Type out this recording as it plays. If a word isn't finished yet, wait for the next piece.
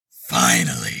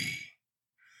Finally,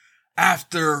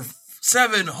 after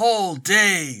 7 whole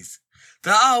days,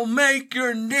 the I'll Make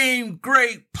Your Name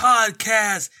Great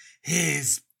podcast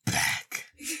is back.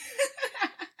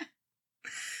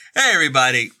 Hey,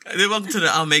 everybody. Welcome to the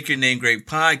I'll Make Your Name Great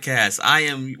podcast. I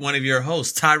am one of your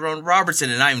hosts, Tyrone Robertson,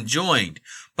 and I am joined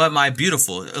by my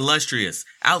beautiful, illustrious,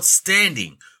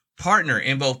 outstanding partner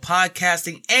in both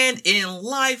podcasting and in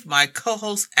life, my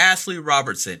co-host, Ashley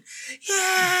Robertson.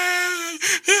 Yay!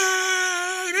 Yay!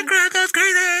 The crowd goes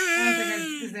crazy! I don't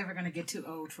think it's ever going to get too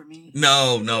old for me.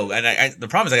 No. And the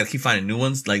problem is I got to keep finding new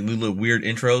ones, like new little weird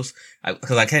intros.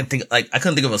 Because I couldn't think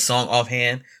of a song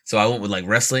offhand, so I went with like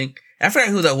wrestling. I forgot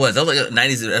who that was. That was like a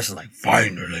 90s wrestler, like,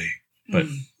 finally. But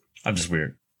I'm just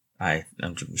weird. I'm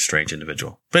a strange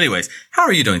individual. But anyways, how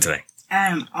are you doing today?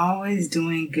 I'm always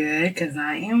doing good because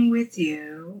I am with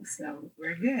you, so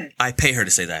we're good. I pay her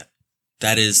to say that.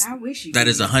 That is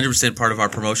 100% part of our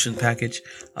promotion package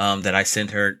that I send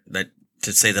her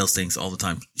to say those things all the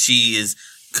time. She is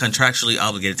contractually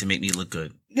obligated to make me look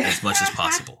good as much as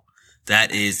possible.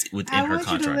 That is within her contract.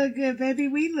 I want you to look good, baby.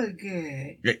 We look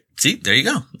good. See, there you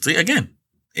go. See, again,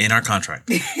 in our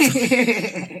contract.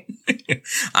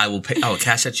 I will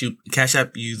cash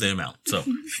app you the amount. So,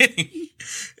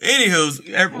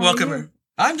 anywho, welcome.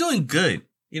 I'm doing good,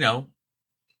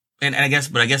 and I guess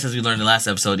as we learned in the last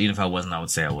episode, even if I wasn't, I would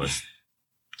say I was.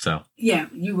 So. Yeah,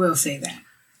 you will say that.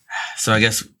 So I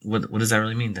guess, what does that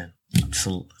really mean then? It's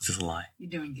just a lie.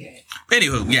 You're doing good.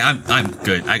 Anywho, yeah, I'm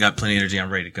good. I got plenty of energy. I'm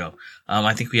ready to go.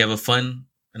 I think we have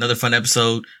another fun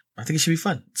episode. I think it should be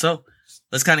fun. So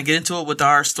let's kind of get into it with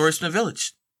our stories from the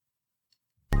village.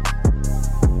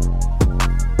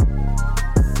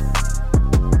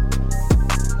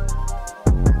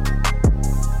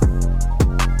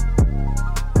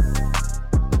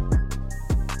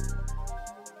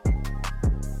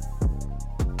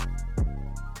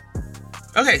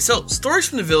 Okay, so Stories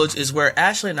from the Village is where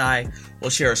Ashley and I will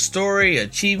share a story,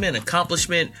 achievement,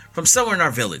 accomplishment from somewhere in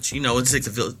our village. It takes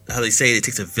how they say it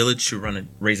takes a village to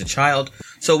raise a child.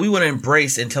 So we want to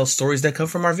embrace and tell stories that come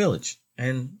from our village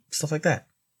and stuff like that.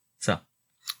 So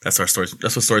that's our stories.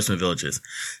 That's what Stories from the Village is.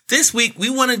 This week, we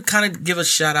want to kind of give a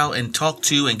shout out and talk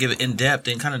to and give it in depth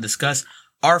and kind of discuss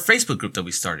our Facebook group that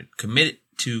we started, Committed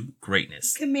to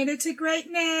Greatness. Committed to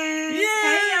Greatness. Yeah.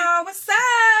 Hey, y'all. What's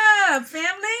up,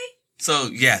 family? So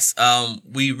yes,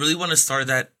 we really want to start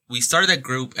that. We started that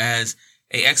group as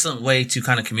an excellent way to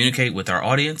kind of communicate with our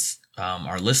audience,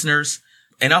 our listeners,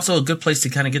 and also a good place to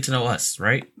kind of get to know us,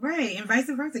 right? Right, and vice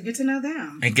versa, get to know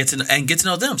them, and get to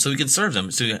know them, so we can serve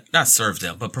them. So not serve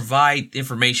them, but provide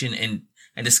information and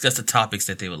discuss the topics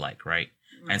that they would like, right?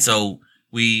 And so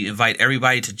we invite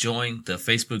everybody to join the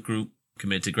Facebook group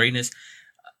Committed to Greatness.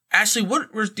 Ashley,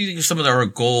 what do you think are some of our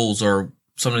goals or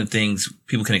some of the things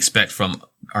people can expect from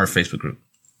our Facebook group?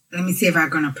 Let me see if I'm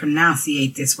going to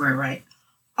pronunciate this word right.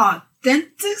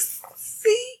 Authenticity?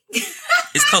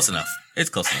 It's close enough.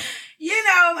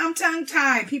 I'm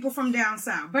tongue-tied. People from down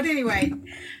south. But anyway,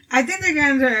 I think they're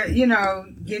going to,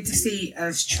 get to see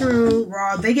us true,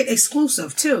 raw. They get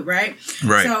exclusive too, right?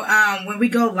 Right. So when we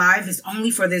go live, it's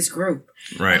only for this group.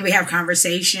 Right. And we have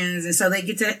conversations. And so they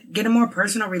get to get a more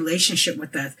personal relationship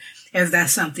with us if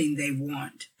that's something they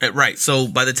want. Right. So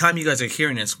by the time you guys are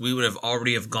hearing this, we would have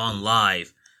already have gone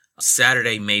live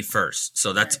Saturday, May 1st.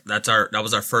 So that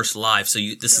was our first live. So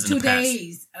this is in the past. 2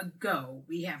 days ago,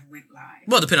 we have went live.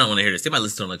 Well, depending on when they hear this, they might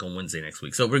listen to it on Wednesday next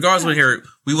week. So regardless of when they hear it,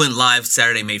 we went live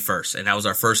Saturday, May 1st, and that was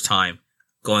our first time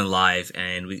going live.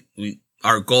 And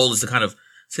our goal is to kind of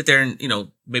sit there and,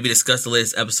 maybe discuss the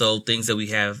latest episode, things that we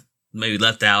have maybe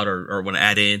left out or want to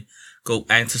add in, go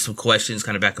answer some questions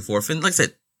kind of back and forth. And like I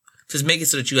said, just make it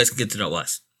so that you guys can get to know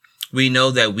us. We know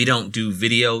that we don't do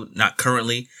video, not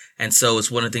currently. And so it's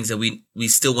one of the things that we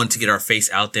still want to get our face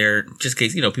out there, just in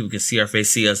case, people can see our face,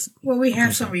 see us. Well, we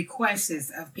have some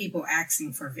requests of people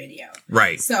asking for video.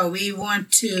 Right. So we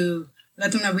want to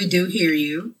let them know we do hear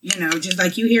you. Just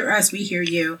like you hear us, we hear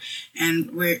you.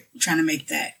 And we're trying to make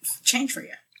that change for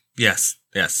you. Yes.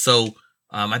 So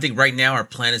I think right now our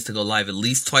plan is to go live at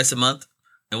least twice a month.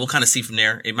 And we'll kind of see from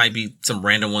there. It might be some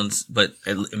random ones, but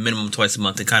at a minimum twice a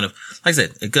month. And kind of, like I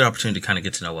said, a good opportunity to kind of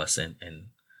get to know us and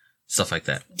stuff like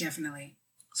that. Definitely.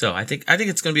 So I think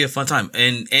it's going to be a fun time.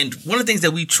 And one of the things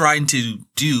that we try to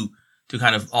do to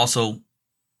kind of also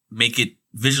make it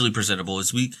visually presentable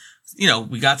is we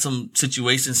got some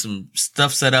situations, some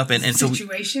stuff set up and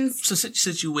situations.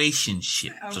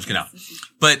 Situationship. Okay.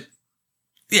 But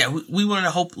yeah, we want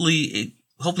to hopefully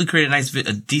create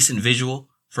a decent visual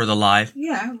for the live.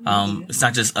 Yeah. It's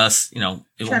not just us,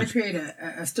 Try to create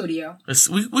a studio.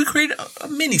 We create a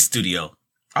mini studio.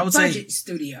 I would say budget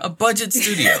studio. A budget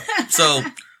studio. So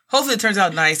hopefully it turns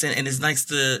out nice and it's nice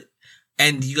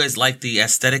and you guys like the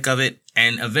aesthetic of it.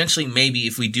 And eventually maybe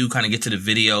if we do kind of get to the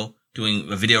video,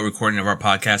 doing a video recording of our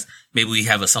podcast, maybe we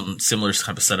have something similar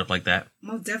type of setup like that.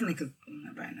 Most definitely, because I'm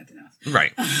not buying nothing else.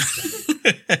 Right.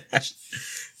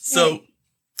 So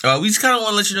we just kind of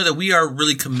want to let you know that we are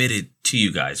really committed to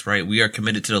you guys, right? We are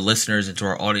committed to the listeners and to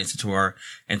our audience and to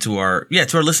our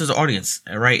listeners' audience,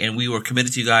 right? And we were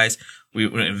committed to you guys. We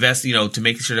invest, to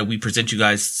making sure that we present you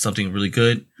guys something really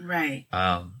good. Right.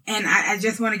 And I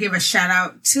just want to give a shout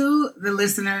out to the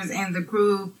listeners and the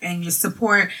group and your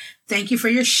support. Thank you for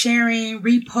your sharing,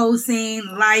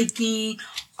 reposting, liking,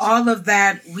 all of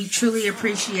that. We truly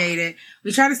appreciate it.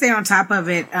 We try to stay on top of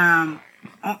it,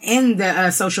 in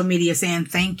the social media saying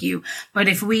thank you. But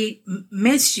if we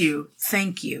miss you,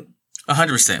 thank you.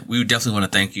 100%. We definitely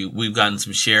want to thank you. We've gotten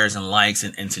some shares and likes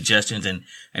and suggestions and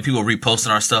people reposting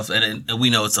our stuff. And we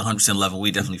know it's 100% level.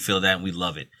 We definitely feel that and we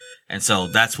love it. And so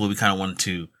that's what we kind of wanted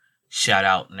to shout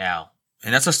out now.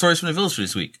 And that's our stories from the village for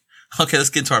this week. Okay,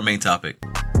 let's get to our main topic.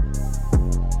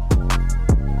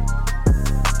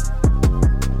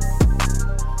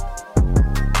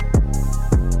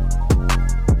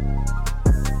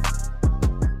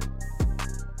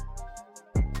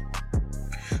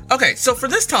 Okay, so for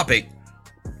this topic,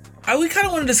 we kind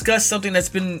of want to discuss something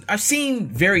I've seen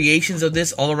variations of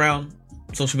this all around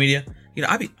social media.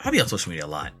 I be on social media a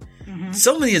lot. Mm-hmm.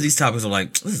 So many of these topics are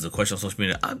like, this is a question on social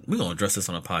media. We're going to address this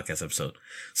on a podcast episode.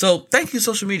 So thank you,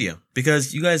 social media,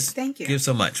 because you guys give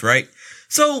so much, right?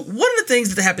 So one of the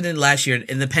things that happened in last year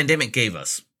and the pandemic gave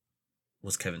us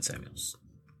was Kevin Samuels.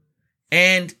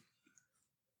 And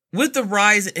with the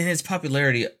rise in his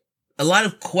popularity, a lot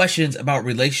of questions about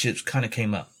relationships kind of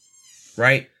came up.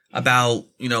 Right? About,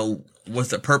 what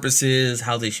the purpose is,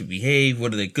 how they should behave,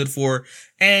 what are they good for.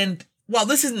 And while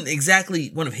this isn't exactly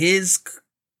one of his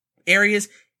areas,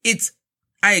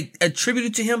 I attribute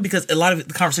it to him because a lot of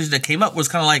the conversation that came up was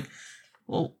kind of like,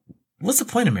 well, what's the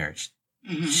point of marriage?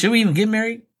 Mm-hmm. Should we even get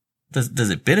married? Does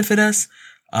it benefit us?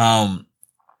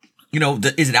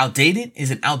 Is it outdated?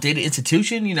 Is it an outdated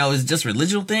institution? Is it just a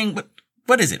religious thing?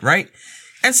 What is it? Right?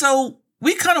 And so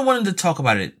we kind of wanted to talk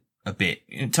about it a bit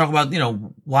and talk about,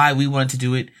 why we wanted to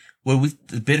do it,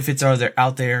 the benefits are there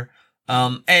out there.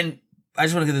 And I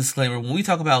just want to give a disclaimer. When we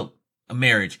talk about a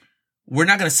marriage, we're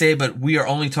not going to say, but we are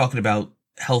only talking about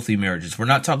healthy marriages. We're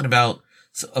not talking about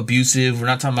abusive. We're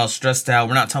not talking about stressed out.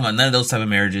 We're not talking about none of those type of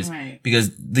marriages, right?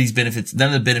 Because none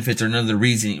of the benefits or none of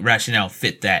the rationale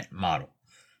fit that model.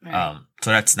 Right. So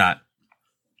that's not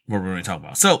what we're going to talk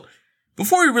about. So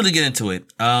before we really get into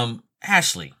it,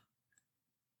 Ashley,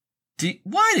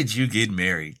 why did you get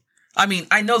married? I mean,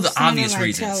 I know the obvious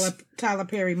reasons. Tyler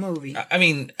Perry movie. I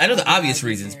mean, I know the obvious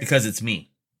reasons because it's me.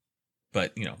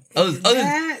 But,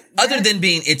 other than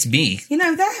being it's me.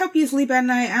 If that help you sleep at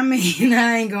night, I mean,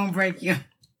 I ain't gonna break you.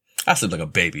 I sleep like a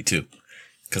baby, too.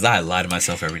 Because I lie to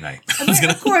myself every night.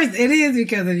 Of course, it is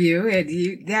because of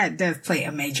you. That does play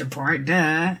a major part,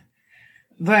 duh.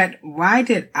 But why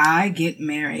did I get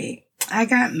married? I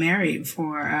got married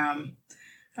for...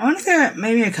 I want to say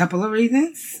maybe a couple of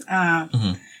reasons.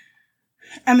 Mm-hmm.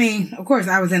 I mean, of course,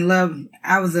 I was in love.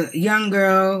 I was a young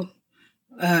girl,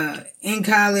 in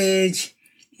college,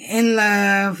 in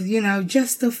love,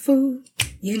 just a fool.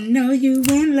 You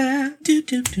in love.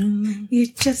 You're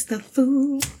just a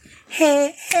fool.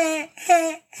 Hey, hey,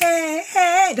 hey, hey,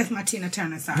 hey. That's my Tina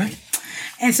Turner song. Right.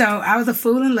 And so I was a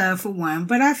fool in love for one,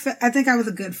 but I think I was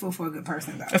a good fool for a good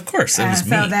person, though. Of course, it was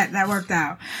me. So that worked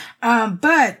out.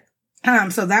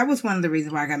 So that was one of the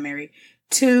reasons why I got married.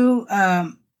 Two,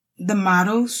 the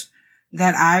models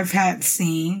that I've had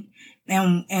seen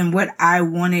and what I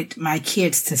wanted my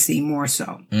kids to see more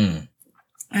so. Mm.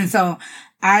 And so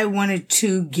I wanted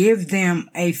to give them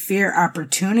a fair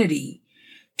opportunity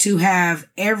to have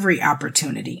every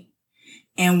opportunity.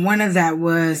 And one of that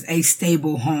was a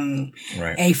stable home,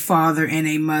 right, a father and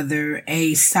a mother,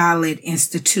 a solid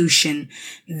institution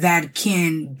that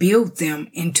can build them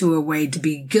into a way to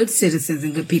be good citizens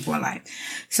and good people in life.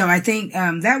 So I think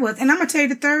that was, and I'm going to tell you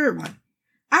the third one.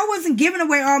 I wasn't giving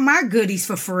away all my goodies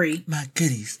for free. My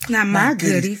goodies. Not my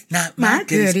goodies. Not my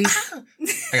goodies.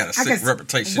 I got a sick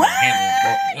reputation.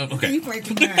 What? Okay. You play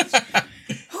too much.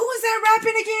 Who was that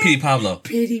rapping again? Petey Pablo.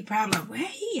 Petey Pablo. Where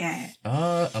he at?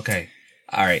 Okay.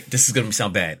 All right. This is going to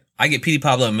sound bad. I get Petey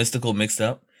Pablo and Mystical mixed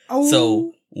up. Oh.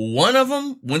 So one of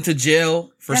them went to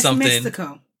jail for something.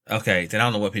 Mystical. Okay. Then I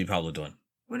don't know what Petey Pablo doing.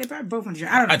 Well, they probably both in jail.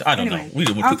 I don't know. We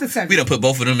don't put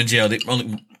both of them in jail.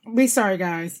 We sorry,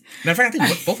 guys. Matter of fact, I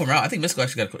think both of them are out. I think Mystical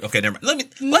actually got. Okay, never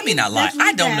mind. Let me not lie.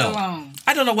 I don't know.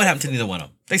 I don't know what happened to neither one of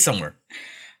them. They somewhere.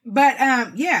 But,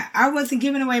 yeah, I wasn't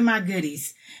giving away my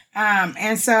goodies.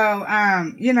 And so,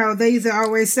 they used to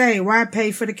always say, why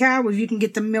pay for the cow if you can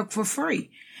get the milk for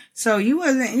free? So you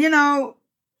wasn't, don't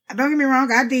get me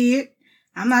wrong, I did.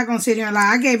 I'm not going to sit here and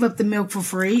lie. I gave up the milk for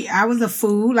free. I was a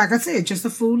fool. Like I said, just a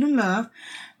fool in love.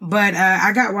 But,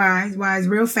 I got wise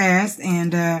real fast.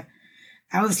 And,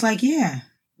 I was like, yeah,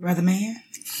 brother man,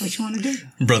 what you want to do?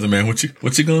 Brother man, what you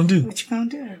gonna do? What you gonna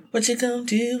do? What you gonna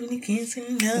do when you can't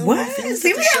sing no? What?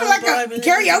 See, we have like a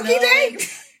karaoke day?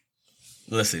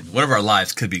 Listen, one of our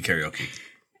lives could be karaoke.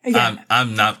 Yeah.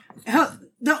 I'm not.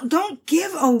 Don't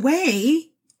give away.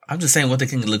 I'm just saying what they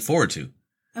can look forward to.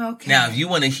 Okay. Now, if you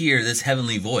want to hear this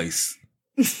heavenly voice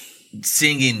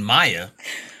singing Maya,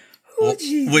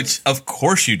 which of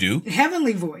course you do.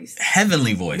 Heavenly voice.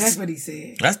 Heavenly voice. That's what he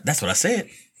said. That's what I said.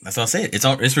 That's what I said.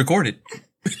 It's recorded.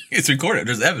 It's recorded.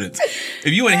 There's evidence.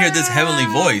 If you want to hear this heavenly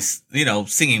voice,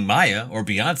 singing Maya or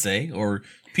Beyonce or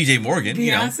PJ Morgan,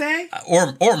 Beyonce?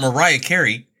 or Mariah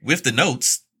Carey with the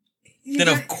notes, then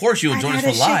of course you'll join us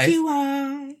for live. You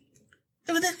on.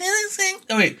 Oh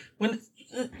wait,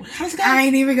 how's it going? I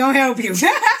ain't even gonna help you.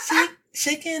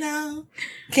 Shake it out.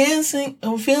 Can't sing.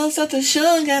 I'm feeling something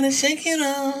sure. Gotta shake it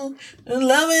out.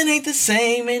 Loving ain't the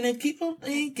same. And the people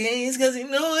playing games cause you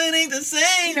know it ain't the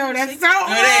same. That's so wrong.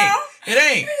 It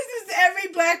ain't. This is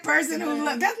every black person who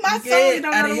loves. That's my song. You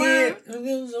don't know the word.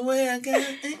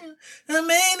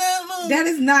 That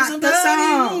is not the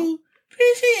song.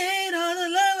 Appreciate all the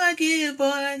love I give, boy.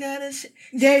 I gotta shake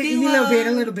a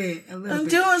little bit. I'm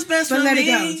doing best for me. Let it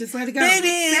go. Just let it go. Baby,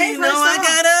 I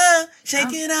gotta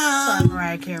shake it out. Sorry,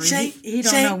 Mariah Carey. He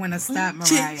don't know when to stop,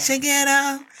 Mariah. Shake it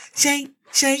out. Shake.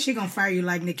 She gonna fire you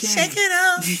like Nick Cannon. Shake it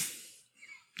out.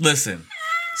 Listen,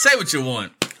 say what you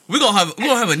want. We're gonna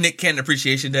have a Nick Cannon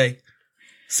appreciation day.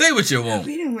 Say what you want.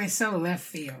 We didn't went so left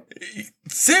field.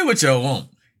 Say what you want.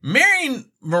 Marrying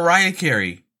Mariah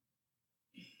Carey.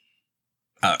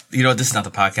 This is not the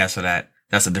podcast for that.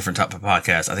 That's a different type of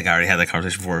podcast. I think I already had that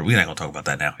conversation before. We're not going to talk about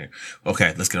that now here.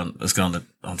 Okay, let's get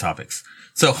on topics.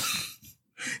 So,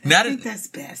 I think that's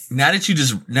best. Now that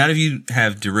you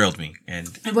have derailed me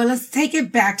well, let's take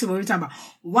it back to what we were talking about.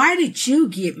 Why did you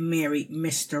get married,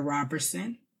 Mr.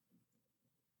 Robertson?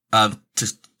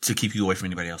 To keep you away from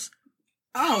anybody else.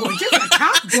 Oh, well, just a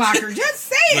top blocker. Just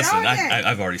say it. Listen,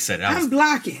 I've already said it. I'm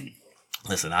blocking.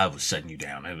 Listen, I was shutting you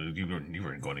down. You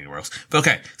weren't going anywhere else. But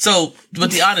okay. So, but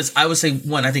to be honest, I would say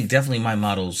one, I think definitely my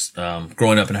models,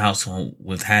 growing up in a household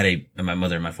with my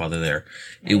mother and my father there,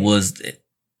 it was,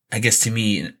 I guess to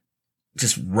me,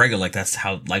 just regular, like that's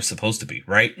how life's supposed to be,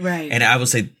 right? Right. And I would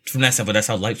say from that standpoint, that's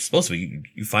how life's supposed to be.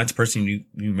 You find the person, you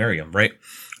marry them, right?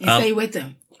 And stay with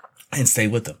them. And stay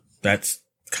with them. That's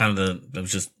kind of that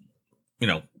was just,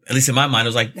 at least in my mind, it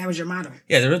was like. That was your motto.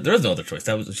 Yeah, there was no other choice.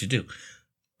 That was what you do.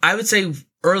 I would say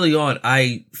early on,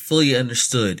 I fully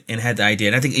understood and had the idea.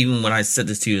 And I think even when I said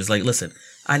this to you, it's like, listen,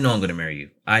 I know I'm going to marry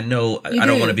you. I know I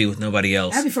don't want to be with nobody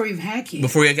else. Not before you've had kids.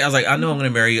 I was like, I know I'm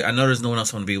going to marry you. I know there's no one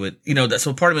else I want to be with.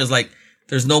 So part of me is like,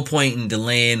 there's no point in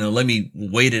delaying or let me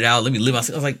wait it out. Let me live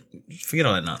myself. I was like, forget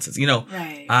all that nonsense.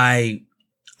 Right.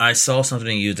 I saw something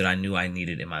in you that I knew I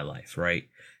needed in my life. Right.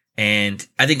 And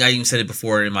I think I even said it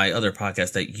before in my other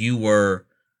podcast that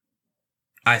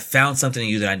I found something in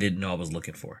you that I didn't know I was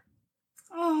looking for.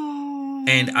 Oh.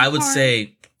 And I would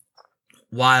say,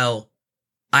 while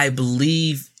I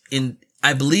believe in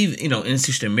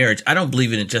institution of marriage, I don't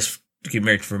believe in it just to get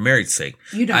married for marriage's sake.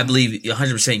 You don't. I believe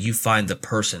 100% you find the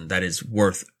person that is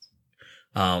worth,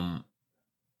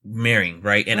 marrying,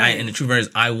 right? And right. And the truth is,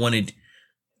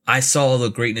 I saw the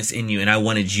greatness in you and I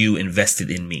wanted you invested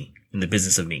in me, in the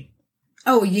business of me.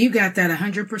 Oh, you got that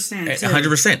 100%.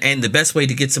 100%. And the best way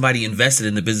to get somebody invested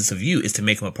in the business of you is to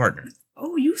make them a partner.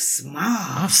 Oh, you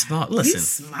smart. I'm smart. Listen. You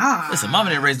smart. Listen,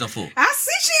 mama didn't raise no fool. I see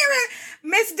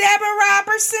Miss Deborah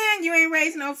Robertson. You ain't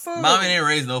raised no fool. Mama didn't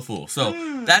raise no fool. So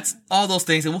that's all those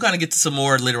things. And we'll kind of get to some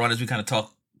more later on as we kind of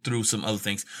talk through some other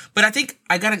things. But I think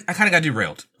I kind of got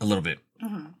derailed a little bit.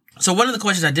 Mm-hmm. So one of the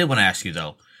questions I did want to ask you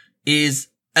though is,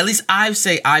 at least I've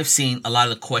seen a lot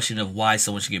of the question of why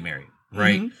someone should get married,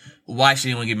 right? Mm-hmm. Why should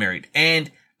anyone get married? And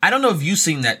I don't know if you've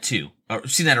seen that too, or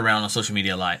seen that around on social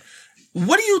media a lot.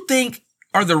 What do you think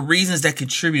are the reasons that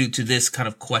contribute to this kind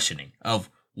of questioning of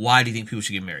why do you think people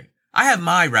should get married? I have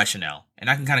my rationale, and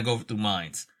I can kind of go through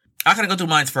mines. I kind of go through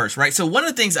mines first, right? So one of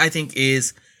the things I think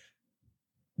is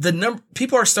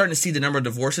people are starting to see the number of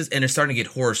divorces, and they're starting to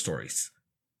get horror stories,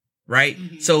 right?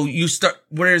 Mm-hmm. So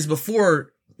whereas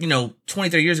before, 20,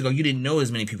 30 years ago, you didn't know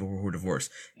as many people who were divorced.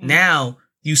 Mm-hmm. Now,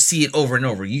 you see it over and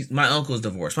over. My uncle's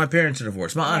divorced. My parents are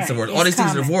divorced. My aunt's divorced. It's All these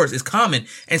things are common. divorced. It's common.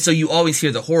 And so you always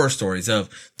hear the horror stories of,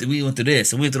 we went through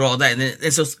this and we went through all that.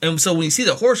 And so when you see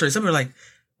the horror stories, some are like,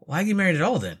 why get married at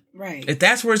all then? Right. If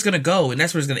that's where it's going to go and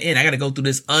that's where it's going to end, I got to go through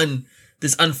this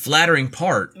unflattering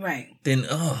part. Right. Then,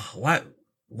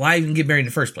 why even get married in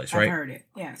the first place, right? I've heard it.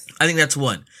 Yes. I think that's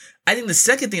one. I think the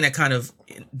second thing that kind of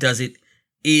does it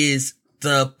is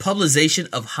the publicization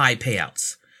of high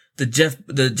payouts. The Jeff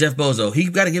Bezos, he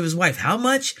got to give his wife how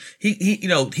much?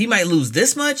 He might lose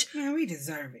this much. Man, we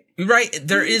deserve it. Right?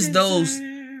 There is those,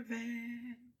 and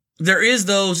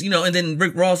then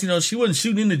Rick Ross, she wasn't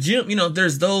shooting in the gym.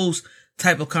 There's those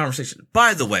type of conversations.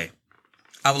 By the way,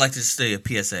 I would like to say a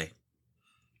PSA.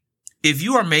 If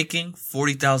you are making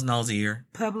 $40,000 a year,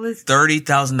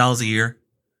 $30,000 a year,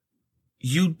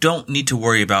 you don't need to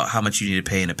worry about how much you need to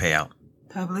pay in a payout.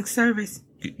 Public service.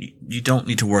 You don't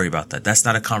need to worry about that. That's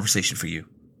not a conversation for you.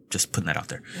 Just putting that out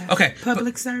there. Yeah. Okay.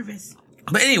 Public service.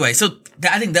 But anyway, so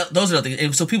I think those are the things.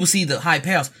 And so people see the high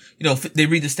payouts. They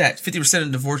read the stats. 50%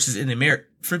 of divorces in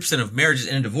 50% of marriages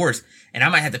in a divorce, and I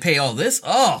might have to pay all this.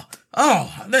 Why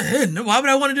would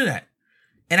I want to do that?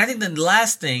 And I think the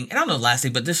last thing, and I don't know the last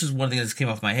thing, but this is one thing that just came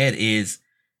off my head is,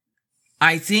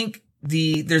 I think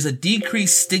there's a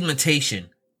decreased stigmatization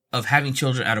of having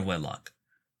children out of wedlock,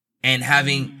 and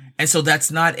so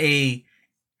that's not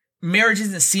marriage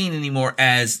isn't seen anymore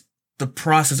as the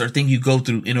process or thing you go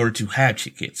through in order to have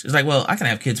kids. It's like, well, I can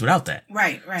have kids without that.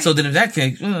 Right. So then if that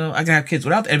case, I can have kids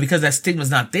without that. And because that stigma's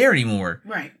not there anymore.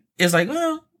 Right. It's like,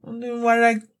 well, then why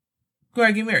did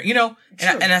I get married?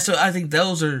 So I think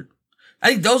those are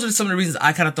some of the reasons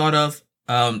I kind of thought of.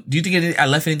 Do you think I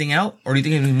left anything out, or do you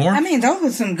think anything more? I mean, those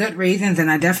were some good reasons,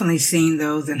 and I definitely seen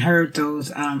those and heard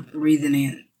those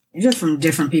reasoning just from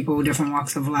different people, different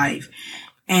walks of life.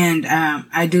 And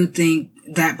I do think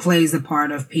that plays a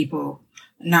part of people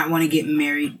not want to get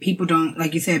married. People don't,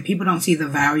 like you said, people don't see the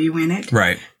value in it.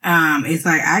 Right. It's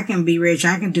like, I can be rich,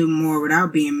 I can do more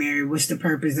without being married. What's the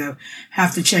purpose of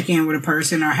have to check in with a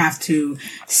person or have to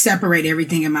separate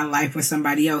everything in my life with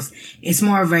somebody else? It's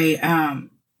more of a,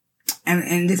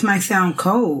 and this might sound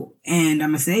cold, and I'm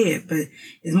gonna say it, but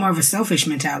it's more of a selfish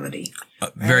mentality.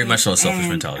 Very much so a selfish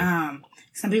mentality.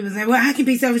 Some people say, well, I can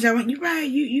be selfish. You're right.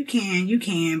 You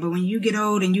can. But when you get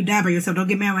old and you die by yourself, don't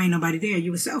get married. Ain't nobody there.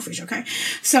 You were selfish. Okay.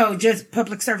 So just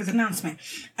public service announcement.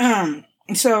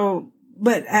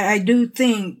 But I do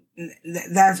think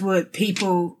that's what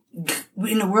people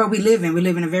in the world we live in. We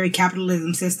live in a very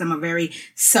capitalism system, a very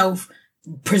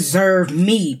self-preserved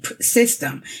me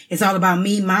system. It's all about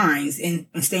me, mines, and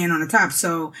staying on the top.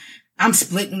 So I'm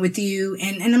splitting with you.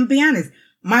 And I'm gonna be honest.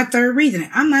 My third reason,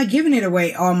 I'm not giving it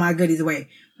away, all my goodies away.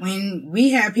 When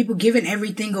we have people giving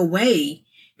everything away,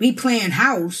 we playing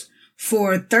house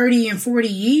for 30 and 40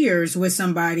 years with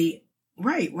somebody.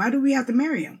 Right. Why do we have to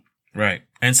marry them? Right.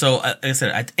 And so, like I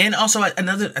said, and also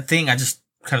another thing, I just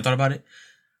kind of thought about it.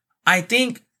 I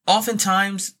think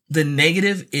oftentimes the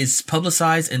negative is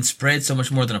publicized and spread so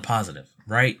much more than a positive.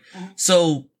 Right. Mm-hmm.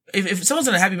 So, if someone's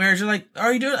in a happy marriage, you're like,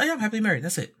 are you doing it? I'm happily married.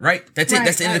 That's it. Right? That's it.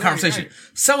 That's the end of the conversation. Right.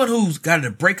 Someone who's got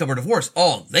a breakup or divorce,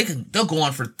 they'll go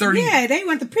on for 30. Yeah, they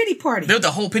want the pity party. They're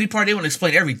the whole pity party. They want to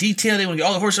explain every detail. They want to get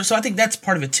all the horror stuff. So I think that's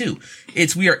part of it too.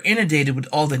 We are inundated with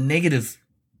all the negative,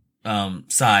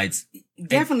 sides.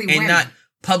 Definitely. And not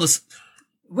public.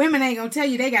 Women ain't gonna tell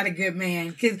you they got a good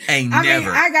man. Never.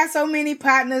 I got so many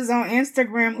partners on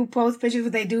Instagram who post pictures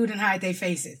with their dude and hide their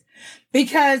faces.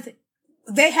 Because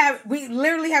we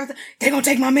literally have, they're gonna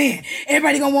take my man.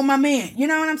 Everybody gonna want my man. You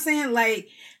know what I'm saying? Like,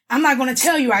 I'm not gonna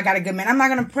tell you I got a good man. I'm not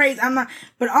gonna praise,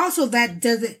 but also that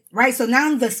doesn't, right? So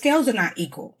now the scales are not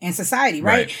equal in society,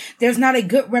 right? There's not a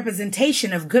good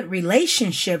representation of good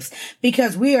relationships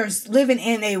because we are living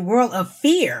in a world of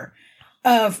fear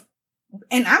and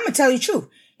I'm gonna tell you the truth.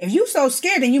 If you so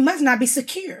scared, then you must not be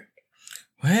secure.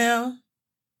 Well.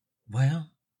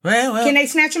 Can they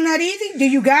snatch them that easy? Do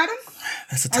you got them?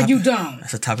 That's a topic. Or you don't?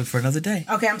 That's a topic for another day.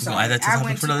 Okay, I'm sorry. That's a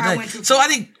topic for another day. So I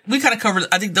think we kind of covered,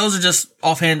 I think those are just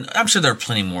offhand. I'm sure there are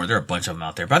plenty more. There are a bunch of them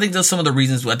out there. But I think those are some of the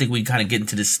reasons I think we kind of get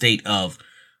into this state of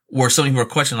where some people are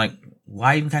questioning, like,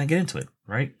 why even kind of get into it?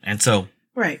 Right? And so.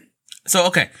 Right. So,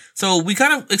 okay. So we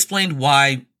kind of explained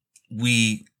why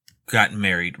we got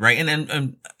married, right?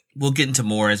 And we'll get into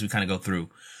more as we kind of go through.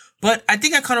 But I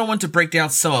think I kind of want to break down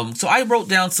some of them. So I wrote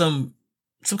down some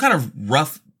kind of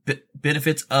rough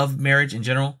benefits of marriage in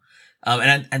general.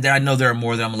 And then I know there are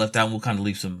more that I'm gonna left out and we'll kind of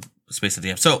leave some space at the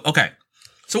end. So, okay.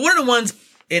 So one of the ones,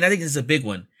 and I think this is a big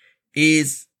one,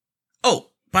 is,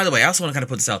 by the way, I also want to kind of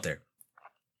put this out there.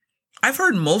 I've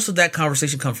heard most of that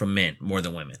conversation come from men more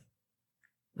than women.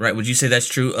 right? Would you say that's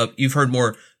true? You've heard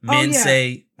more men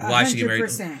say why should get married.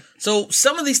 100%. So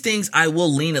some of these things I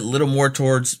will lean a little more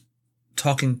towards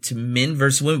talking to men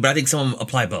versus women, but I think some of them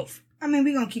apply both. I mean,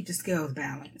 we're going to keep the scales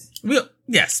balanced.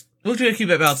 Yes. We're going to keep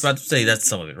that balanced, but I'd say that's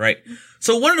some of it, right?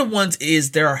 So one of the ones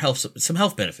is there are some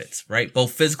health benefits, right?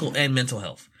 Both physical and mental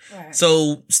health. Right.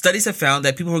 So studies have found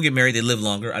that people who get married, they live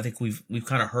longer. I think we've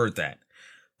kind of heard that.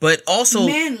 But also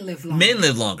men live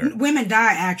longer. Women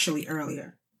die actually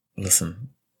earlier. Listen.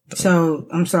 So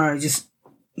I'm sorry, just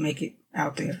make it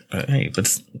out there. Hey,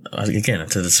 but again, I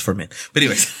said this is for men. But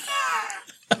anyways.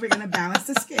 We're going to balance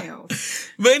the scales.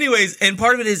 But anyways, and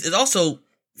part of it is also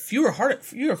fewer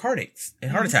heartaches and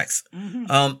heart attacks.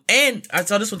 Mm-hmm. And I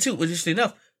saw this one too, which is interesting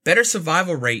enough, better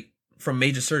survival rate from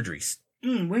major surgeries.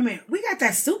 Women, we got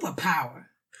that superpower.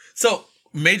 So,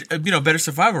 better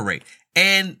survival rate.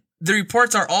 And the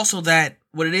reports are also that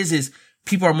what it is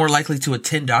people are more likely to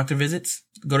attend doctor visits,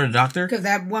 go to the doctor. Because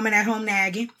that woman at home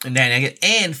nagging.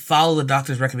 And follow the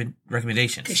doctor's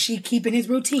recommendations. Because she keeping his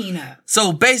routine up.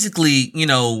 So basically,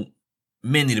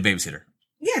 men need a babysitter.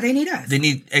 Yeah, they need us. They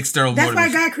need external That's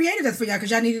motivation. why God created us for y'all.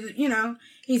 Because y'all needed,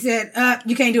 he said,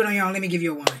 you can't do it on your own. Let me give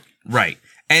you a woman. Right.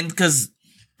 And because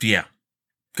the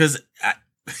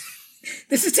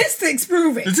statistics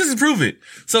prove it. The statistics prove it.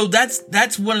 So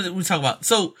that's one of the we talk about.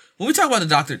 So when we talk about the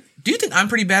doctor, do you think I'm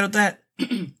pretty bad at that?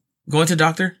 Going to the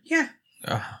doctor? Yeah.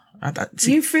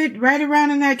 You fit right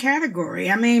around in that category.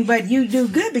 I mean, but you do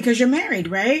good because you're married,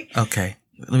 right? Okay.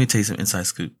 Let me tell you some inside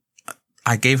scoop.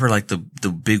 I gave her like the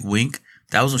big wink.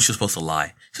 That was when she was supposed to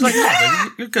lie. She's like, "Yeah,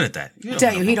 baby, you're good at that." I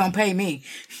tell you, he don't pay me.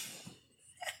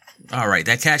 All right,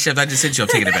 that cash app I just sent you, I'm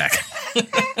taking it back.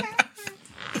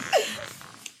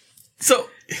 So,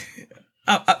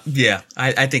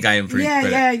 I think I am pretty.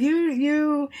 Yeah,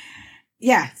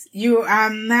 you.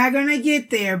 I'm not gonna get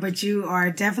there, but you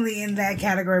are definitely in that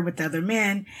category with other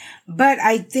men. But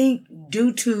I think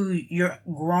due to your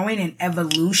growing and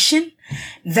evolution,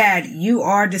 that you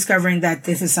are discovering that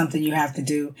this is something you have to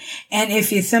do. And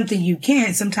if it's something you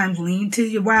can't, sometimes lean to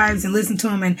your wives and listen to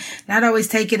them, and not always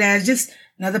take it as just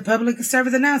another public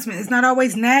service announcement. It's not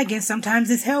always nagging. Sometimes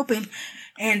it's helping.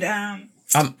 And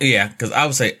because I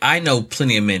would say I know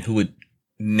plenty of men who would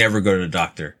never go to the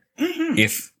doctor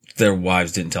if their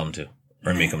wives didn't tell them to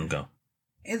or make them go.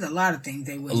 There's a lot of things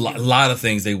they wouldn't do. A lot of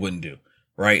things they wouldn't do,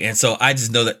 right? And so I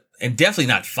just know that, and definitely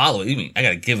not follow it. You mean I got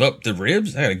to give up the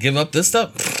ribs? I got to give up this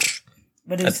stuff?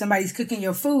 But if somebody's cooking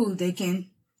your food, they can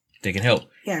help.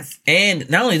 Yes. And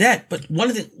not only that, but one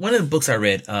of the books I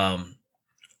read, I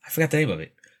forgot the name of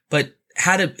it, but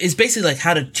it's basically like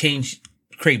how to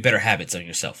create better habits on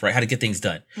yourself, right? How to get things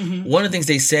done. Mm-hmm. One of the things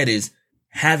they said is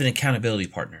have an accountability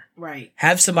partner. Right.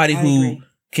 Have somebody who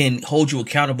can hold you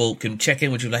accountable, can check in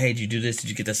with you like, hey, did you do this? Did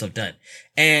you get that stuff done?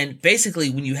 And basically,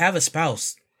 when you have a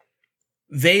spouse,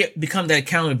 they become that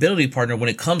accountability partner when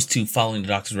it comes to following the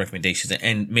doctor's recommendations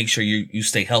and make sure you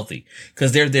stay healthy.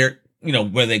 Because they're there,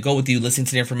 whether they go with you, listening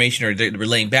to the information, or they're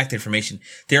relaying back the information,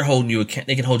 they're holding you,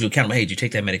 they can hold you accountable. Hey, did you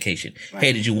take that medication? Right.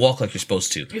 Hey, did you walk like you're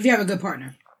supposed to? If you have a good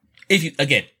partner. If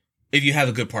you have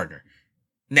a good partner.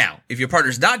 Now, if your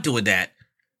partner's not doing that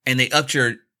and they upped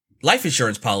your life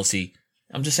insurance policy,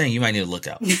 I'm just saying you might need to look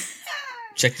out.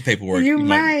 Check the paperwork. You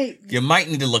might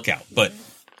need to look out. But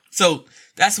so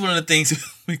that's one of the things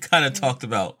we kind of talked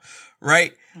about,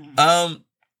 right? And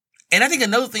I think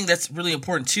another thing that's really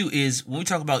important too is when we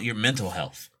talk about your mental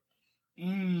health.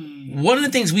 One of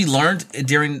the things we learned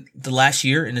during the last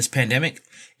year in this pandemic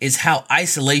is how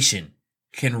isolation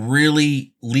can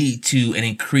really lead to and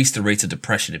increase the rates of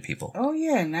depression in people. Oh,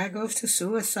 yeah. And that goes to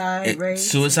suicide rates.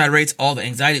 Suicide rates, all the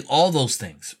anxiety, all those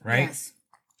things, right? Yes.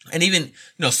 And even,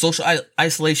 social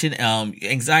isolation,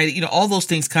 anxiety, all those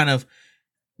things kind of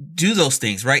do those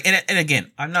things, right? And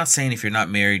again, I'm not saying if you're not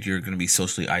married, you're going to be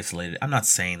socially isolated. I'm not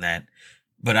saying that.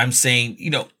 But I'm saying,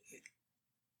 you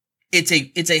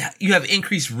have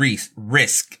increased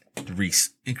risk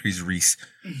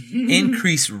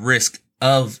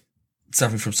of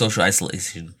suffering from social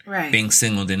isolation, right? Being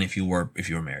single than if you were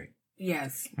married.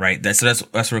 Yes. Right. That's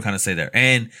what we're kind of say there.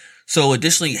 And so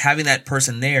additionally, having that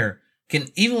person there can,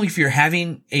 even if you're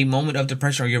having a moment of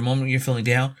depression or your moment you're feeling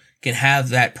down, can have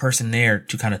that person there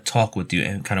to kind of talk with you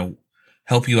and kind of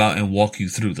help you out and walk you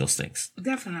through those things.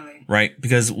 Definitely. Right.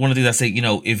 Because one of the things I say,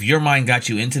 if your mind got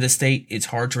you into the state, it's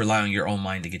hard to rely on your own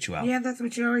mind to get you out. Yeah. That's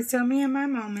what you always tell me in my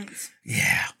moments.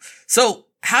 Yeah. So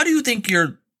how do you think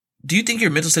your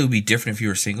mental state would be different if you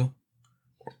were single?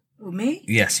 Well, me?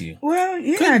 Yes, you. Well,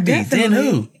 yeah, could be.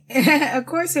 definitely. Then who? Of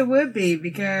course it would be,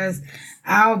 because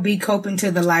I'll be coping to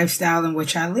the lifestyle in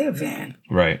which I live in.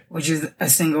 Right. Which is a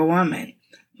single woman.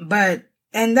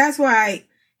 And that's why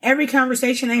every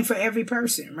conversation ain't for every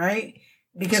person, right?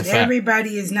 Because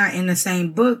everybody is not in the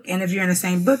same book. And if you're in the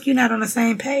same book, you're not on the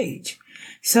same page.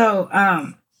 So,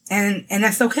 and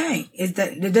that's okay.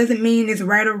 It doesn't mean it's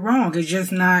right or wrong. It's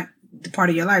just not the part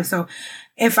of your life. So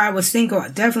if I was single,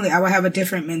 definitely I would have a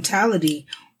different mentality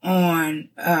on,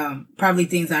 probably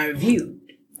things I reviewed.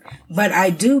 But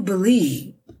I do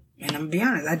believe, and I'm gonna be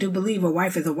honest, I do believe a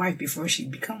wife is a wife before she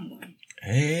become one.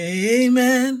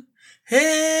 Amen.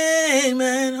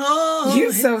 Amen. Oh,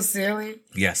 you're so silly.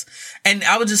 Yes. And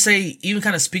I would just say, even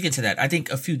kind of speaking to that, I think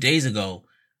a few days ago,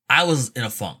 I was in a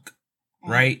funk,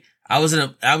 right?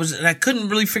 And I couldn't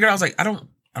really figure out. I was like, I don't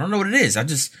know what it is.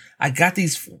 I got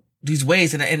these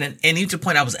ways. And even to the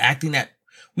point I was acting that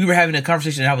we were having a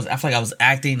conversation and I felt like I was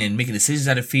acting and making decisions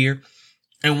out of fear.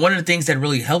 And one of the things that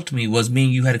really helped me was me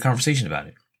and you had a conversation about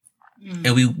it. Mm-hmm.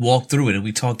 And we walked through it and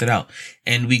we talked it out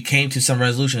and we came to some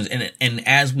resolutions. And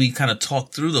as we kind of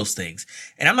talked through those things,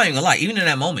 and I'm not even gonna lie, even in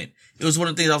that moment, it was one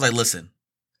of the things I was like, listen,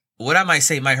 what I might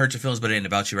say might hurt your feelings, but it ain't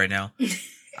about you right now.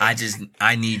 This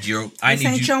ain't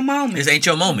your moment. This ain't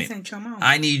your moment.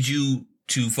 I need you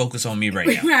to focus on me right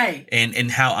now. Right. And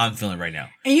how I'm feeling right now.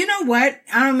 And you know what?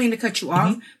 I don't mean to cut you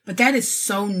off, but that is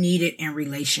so needed in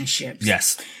relationships.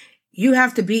 Yes. You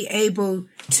have to be able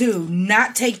to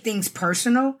not take things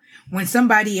personal when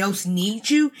somebody else needs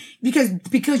you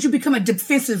because you become a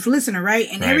defensive listener, right?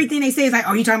 And everything they say is like,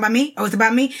 oh, you talking about me? Oh, it's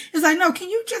about me? It's like, no, can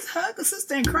you just hug a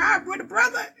sister and cry with a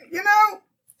brother? You know?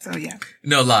 So yeah.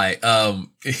 No lie.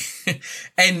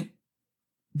 And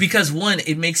because one,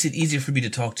 it makes it easier for me to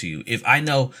talk to you. If I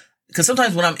know, because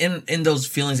sometimes when I'm in those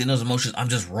feelings, in those emotions, I'm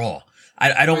just raw.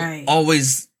 I don't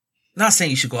always, not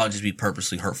saying you should go out and just be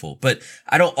purposely hurtful, but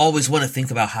I don't always want to think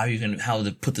about how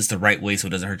to put this the right way so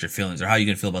it doesn't hurt your feelings or how you're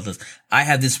going to feel about this. I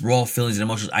have this raw feelings and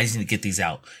emotions. I just need to get these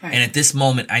out. Right. And at this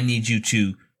moment, I need you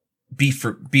to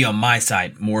be on my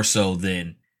side more so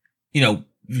than,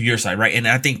 your side. Right. And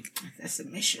I think that's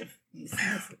submission.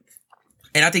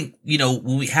 And I think,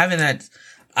 when we having that,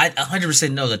 I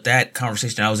 100% know that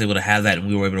conversation, I was able to have that and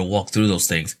we were able to walk through those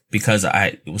things because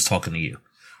I was talking to you.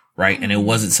 Right. And it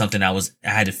wasn't something I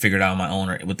had to figure it out on my own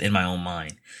or within my own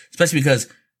mind, especially because,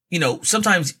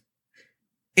 sometimes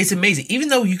it's amazing. Even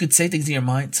though you could say things in your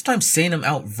mind, sometimes saying them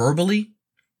out verbally,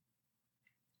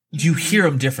 you hear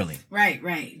them differently.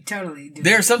 Right. Totally.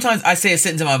 Sometimes I say a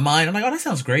sentence in my mind. I'm like, oh, that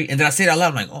sounds great. And then I say it out loud.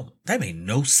 I'm like, oh, that made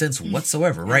no sense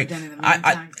whatsoever. Right.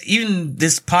 Even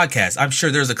this podcast, I'm sure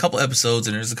there's a couple episodes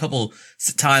and there's a couple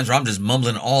times where I'm just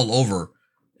mumbling all over,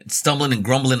 stumbling and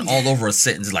grumbling all over a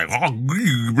sentence, like, oh,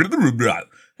 blah, blah, blah.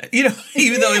 Even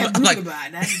though I'm like,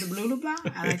 that's the blah, blah,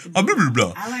 blah. I like the blah, blah,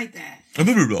 blah. I like that. Blah,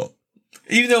 blah, blah.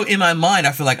 Even though in my mind,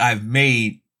 I feel like I've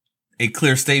made a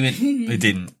clear statement, it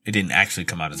didn't actually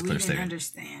come out as a clear statement.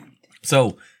 Understand.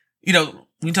 So, when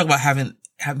you talk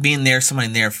about being there, somebody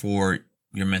there for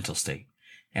your mental state.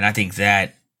 And I think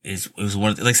that was one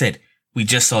of the, like I said, we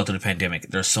just saw it through the pandemic.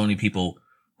 There are so many people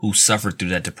who suffered through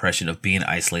that depression of being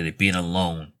isolated, being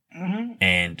alone. Mm-hmm.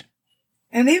 And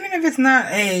even if it's not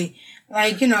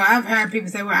I've heard people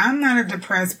say, well, I'm not a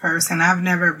depressed person. I've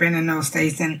never been in those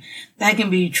states. And that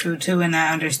can be true too. And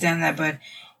I understand that. But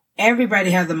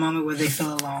everybody has a moment where they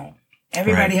feel alone.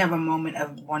 Everybody have a moment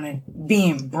of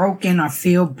being broken or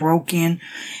feel broken.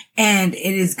 And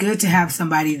it is good to have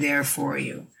somebody there for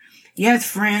you. Yes,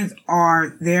 friends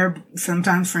are there.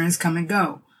 Sometimes friends come and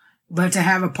go. But to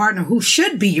have a partner who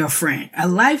should be your friend, a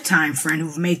lifetime friend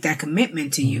who've made that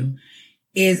commitment to you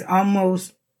is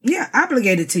almost,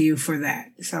 obligated to you for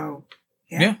that. So,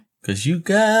 yeah. Because you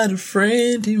got a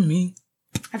friend in me.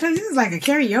 I thought this is like a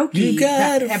karaoke you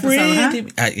got a episode, friend in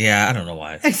me. I don't know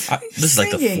why. This is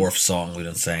like the fourth song we've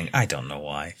been saying. I don't know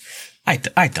why. I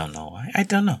don't know why. I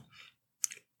don't know.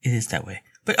 It is that way.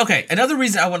 But okay, another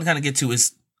reason I want to kind of get to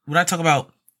is when I talk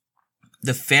about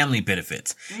the family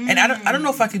benefits. And I don't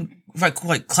know if I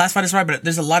quite classify this right, but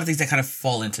there's a lot of things that kind of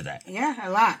fall into that. Yeah,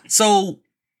 a lot. So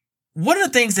one of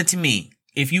the things that to me,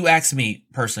 if you ask me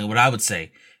personally, what I would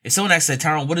say, if someone asks,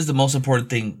 Tyrone, what is the most important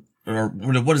thing or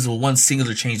what is the one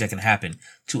singular change that can happen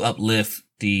to uplift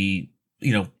the,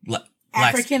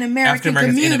 African American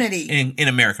community in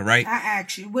America, right? I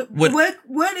ask you,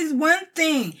 what is one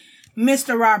thing,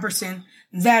 Mr. Robertson,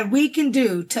 that we can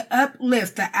do to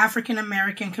uplift the African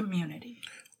American community?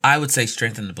 I would say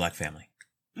strengthen the Black family.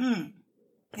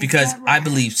 Because I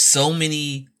believe so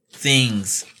many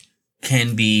things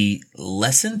can be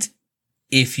lessened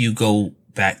if you go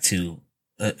back to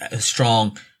a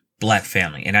strong Black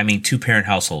family. And I mean 2-parent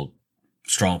household,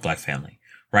 strong Black family,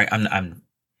 right?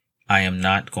 I am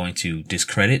not going to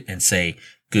discredit and say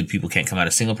good people can't come out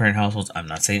of single parent households. I'm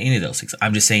not saying any of those things.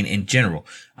 I'm just saying in general,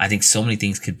 I think so many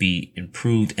things could be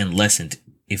improved and lessened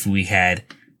if we had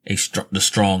the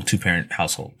strong 2-parent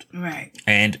household. Right.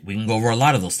 And we can go over a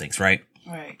lot of those things, right?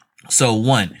 Right. So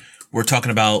one, we're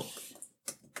talking about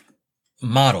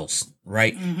models,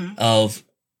 right? Of,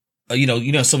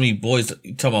 so many boys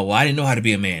talking about, well, I didn't know how to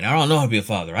be a man. I don't know how to be a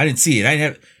father. I didn't see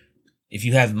it. If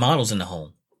you have models in the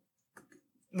home.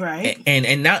 Right.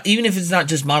 And not, even if it's not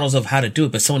just models of how to do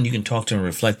it, but someone you can talk to and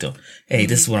reflect on. Hey,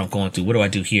 this is what I'm going through. What do I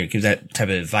do here? Give that type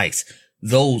of advice.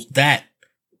 That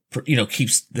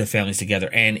keeps the families together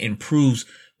and improves.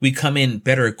 We come in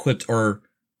better equipped, or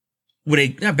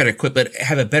not better equipped, but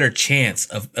have a better chance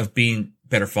of being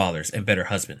better fathers and better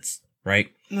husbands.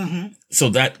 Right. So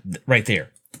that right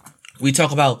there, we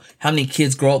talk about how many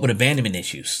kids grow up with abandonment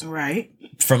issues. Right.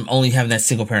 From only having that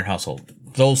single parent household.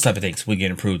 Those type of things will get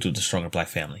improved through the stronger Black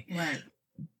family. Right.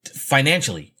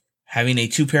 Financially, having a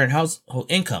 2-parent household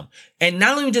income, and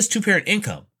not only just 2-parent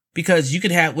income, because you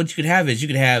could have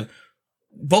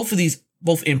both of these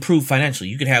improve financially.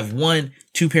 You could have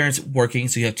 2 parents working,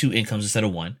 so you have 2 incomes instead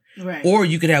of 1. Right. Or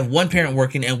you could have 1 parent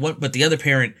working but the other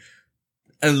parent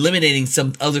eliminating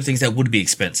some other things that would be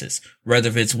expenses. Rather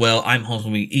if it's, well, I'm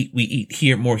home, we eat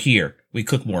here, we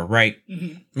cook more, right?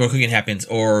 More cooking happens,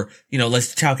 or,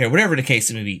 less childcare, whatever the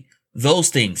case may be. Those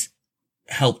things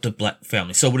help the Black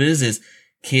family. So what it is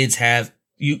kids have,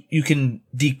 you can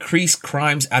decrease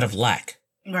crimes out of lack.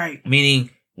 Right. Meaning,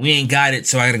 we ain't got it,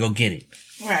 so I gotta go get it.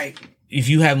 Right. If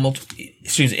you have multiple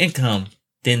streams of income,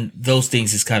 then those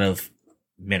things is kind of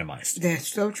minimized.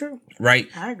 That's so true. Right?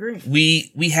 I agree.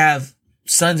 We have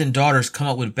sons and daughters come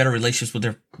up with better relationships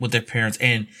with their parents,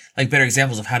 and like better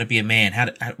examples of how to be a man, how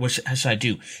should I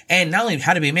do, and not only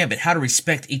how to be a man, but how to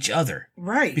respect each other.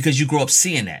 Right. Because you grow up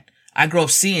seeing that. I grow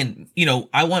up seeing,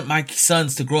 I want my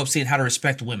sons to grow up seeing how to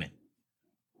respect women.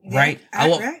 Yeah, right.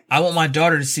 I want my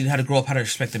daughter to see how to grow up, how to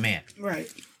respect a man. Right.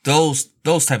 Those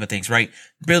type of things. Right.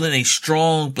 Building a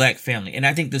strong Black family, and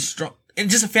I think and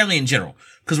just a family in general.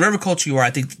 Because wherever culture you are, I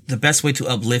think the best way to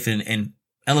uplift and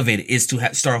elevate it is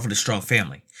to start off with a strong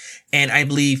family. And I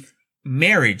believe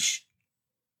marriage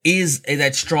is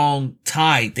that strong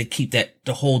tie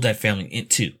to hold that family in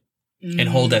too, and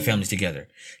hold that family together.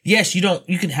 Yes, you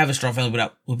can have a strong family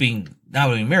not being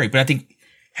married, but I think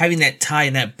having that tie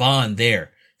and that bond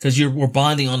there, because we're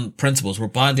bonding on principles, we're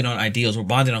bonding on ideals, we're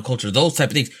bonding on culture, those type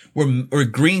of things. We're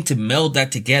agreeing to meld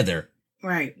that together.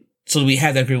 Right. So that we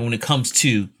have that agreement when it comes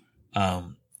to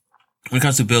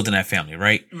building that family,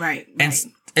 right? Right.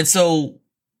 And so,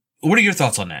 what are your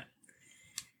thoughts on that?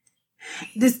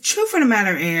 The truth of the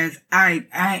matter is,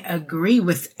 I agree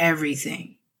with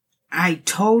everything. I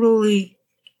totally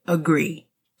agree.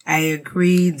 I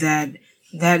agree that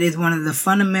is one of the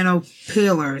fundamental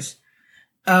pillars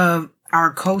of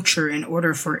our culture in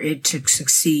order for it to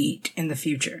succeed in the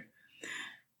future.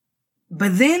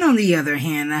 But then on the other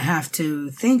hand, I have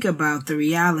to think about the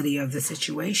reality of the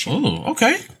situation. Oh,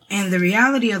 okay. And the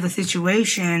reality of the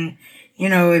situation,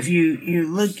 if you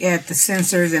look at the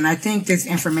census, and I think this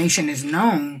information is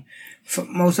known for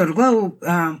most of the globe,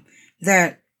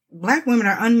 that Black women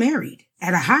are unmarried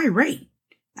at a high rate.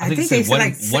 I think they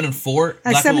said 1 in 4,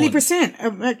 like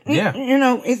 70%. Yeah.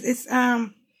 It's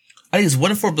I think it's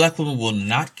 1 in 4 Black women will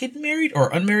not get married or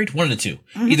unmarried. One of the two.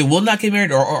 Either will not get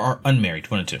married or are unmarried.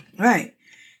 One of the two. Right.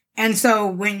 And so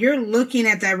when you're looking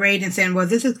at that rate and saying, well,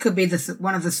 could be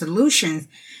one of the solutions,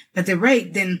 but the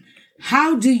rate, then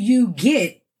how do you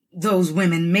get those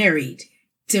women married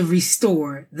to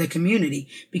restore the community?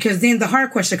 Because then the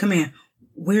hard question come in,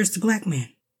 where's the Black man?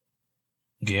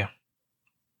 Yeah.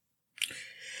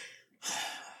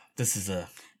 This is a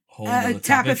whole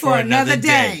topic for another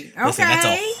day. Okay. Listen, that's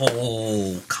a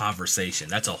whole conversation.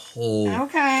 That's a whole...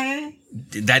 Okay.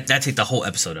 That take the whole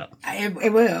episode up.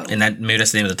 It will. And maybe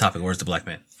that's the name of the topic. Where's the Black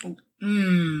man?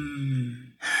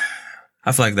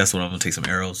 I feel like that's what I'm going to take some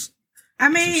arrows. I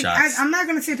mean, I'm not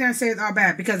going to sit there and say it's all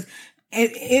bad, because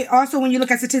it also, when you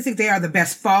look at statistics, they are the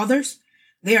best fathers.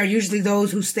 They are usually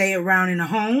those who stay around in a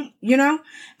home,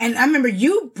 And I remember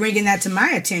you bringing that to my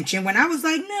attention when I was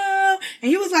like, no.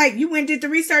 And you was like, you went and did the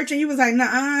research and you was like,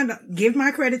 nah, give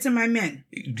my credit to my men.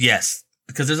 Yes.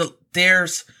 Because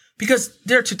because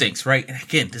there are two things, right? And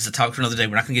again, this is a topic for another day.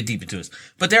 We're not going to get deep into this.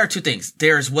 But there are two things.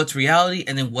 There's what's reality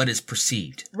and then what is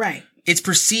perceived. Right. It's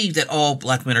perceived that all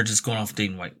Black men are just going off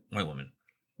dating white women.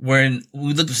 When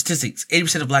we look at statistics,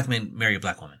 80% of Black men marry a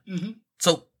Black woman. Mm-hmm.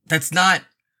 So that's not...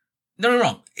 No,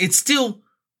 wrong. It's still,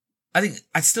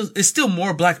 it's still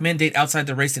more Black men date outside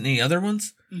the race than any other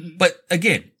ones. Mm-hmm. But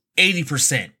again,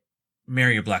 80%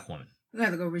 marry a Black woman. We'll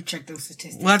have to go recheck those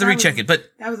statistics. We'll have to recheck it, but...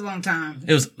 That was a long time.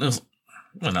 It was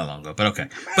Well, not long ago, but okay.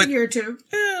 About a year or two.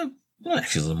 Yeah, well,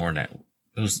 actually, a little more than that.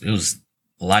 It was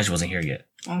Elijah wasn't here yet.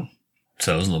 Oh.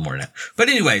 So it was a little more than that. But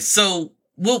anyway, so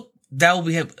that will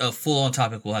be a full on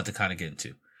topic we'll have to kind of get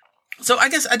into. So I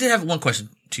guess I did have one question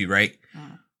to you, right?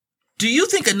 Do you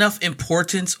think enough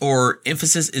importance or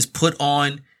emphasis is put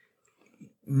on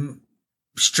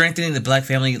strengthening the black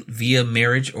family via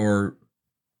marriage, or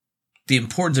the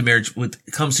importance of marriage when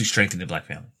it comes to strengthening the black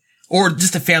family? Or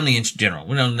just the family in general?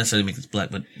 We don't necessarily make this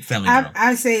black, but family in general.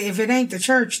 I say if it ain't the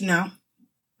church, no.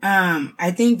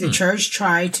 I think the church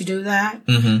tried to do that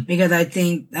because I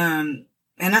think,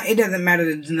 it doesn't matter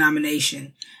the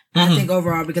denomination. I think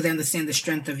overall because they understand the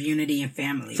strength of unity and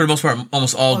family. For the most part,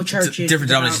 almost all churches, different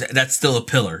denominations, that's still a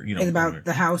pillar. You know, it's about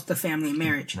the house, the family, and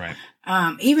marriage. Right.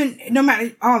 Even no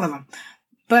matter all of them.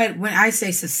 But when I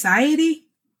say society,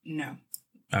 no.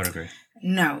 I would agree.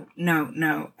 No.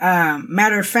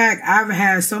 Matter of fact, I've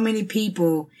had so many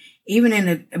people, even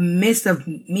in the midst of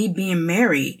me being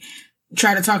married,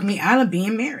 try to talk me out of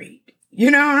being married. You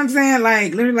know what I'm saying?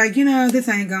 Like, literally, like, this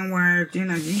ain't gonna work.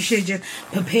 You should just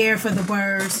prepare for the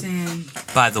worst. And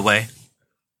by the way,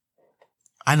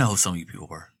 I know who some of you people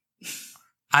were.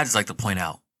 I just like to point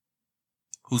out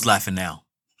who's laughing now.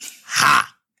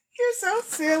 Ha! You're so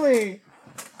silly.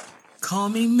 Call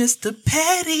me Mr.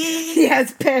 Petty.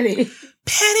 Yes, Petty.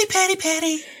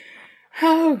 Petty.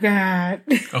 Oh, God.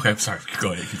 Okay, sorry.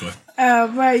 Go ahead.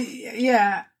 But,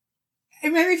 yeah.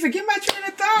 It made me forget my train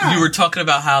of thought. You were talking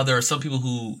about how there are some people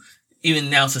who, even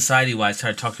now society-wise,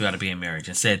 try to talk to you out of being married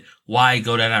and said, why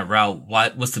go down that route?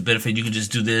 What's the benefit? You can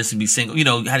just do this and be single.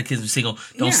 How the kids be single.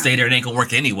 Don't stay there. It ain't going to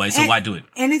work anyway, so why do it?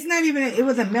 And it's not even, it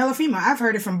was a male or female. I've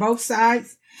heard it from both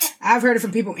sides. I've heard it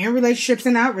from people in relationships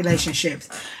and out relationships.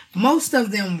 Most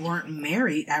of them weren't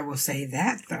married. I will say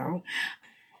that, though.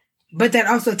 But that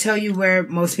also tell you where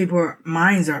most people's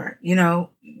minds are,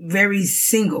 very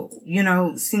single,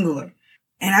 singular.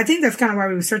 And I think that's kind of why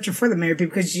we were searching for the married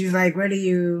people, because you're like, where do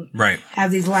you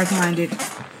have these like-minded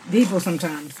people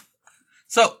sometimes?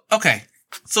 So, okay.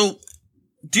 So,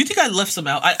 do you think I left some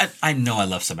out? I know I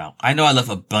left some out. I know I left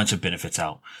a bunch of benefits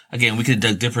out. Again, we could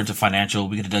have dug deeper into financial.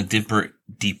 We could have dug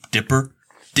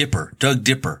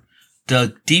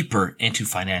dug deeper into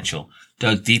financial,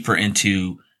 dug deeper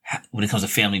into when it comes to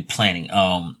family planning,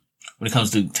 when it comes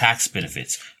to tax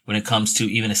benefits, when it comes to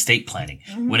even estate planning,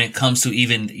 when it comes to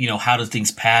even, how do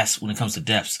things pass when it comes to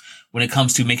deaths, when it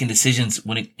comes to making decisions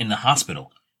in the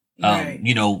hospital,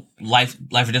 life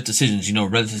or death decisions,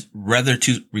 whether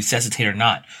to resuscitate or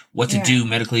not, what to do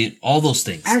medically, all those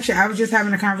things. Actually, I was just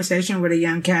having a conversation with a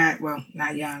young cat. Well,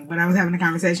 not young, but I was having a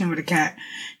conversation with a cat,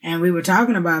 and we were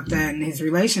talking about that in his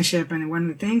relationship. And one of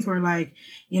the things were like,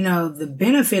 the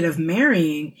benefit of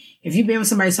marrying, if you've been with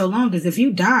somebody so long, is if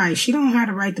you die, she don't have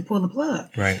the right to pull the plug.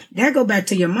 Right. That go back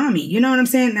to your mommy. You know what I'm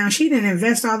saying? Now, she didn't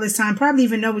invest all this time, probably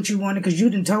even know what you wanted because you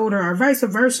didn't told her, or vice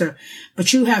versa,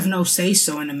 but you have no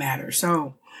say-so in the matter.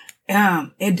 So,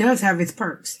 it does have its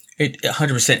perks.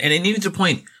 100%. And even to the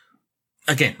point,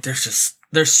 again,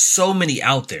 there's so many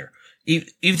out there. Even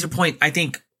to the point, I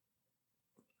think,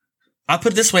 I'll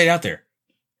put it this way out there.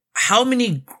 How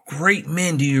many great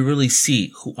men do you really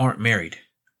see who aren't married?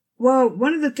 Well,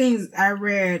 one of the things I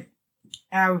read,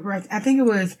 I think it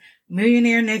was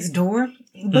Millionaire Next Door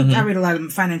book. I read a lot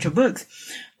of financial books,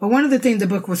 but one of the things the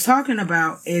book was talking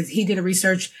about is he did a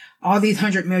research, all these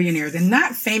 100 millionaires, and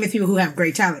not famous people who have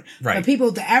great talent, but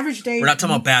people, the average day. We're not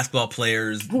talking about basketball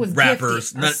players,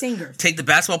 rappers, singers. Take the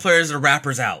basketball players and the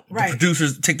rappers out. The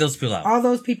producers, take those people out. All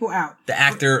those people out. The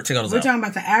actor, take all those out. We're talking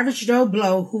about the average Joe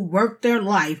Blow who worked their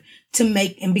life to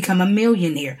make and become a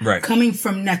millionaire. Right. Coming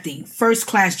from nothing. First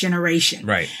class generation.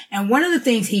 Right. And one of the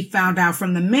things he found out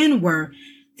from the men were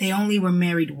they only were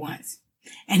married once.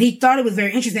 And he thought it was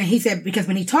very interesting. He said, because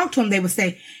when he talked to them, they would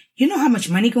say, you know how much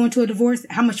money go into a divorce?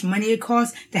 How much money it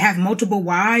costs to have multiple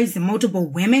wives and multiple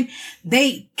women?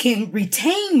 They can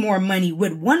retain more money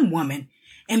with one woman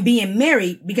and being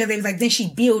married because they was like, then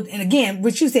she build. And again,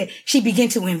 what you said, she began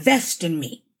to invest in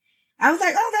me. I was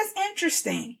like, oh, that's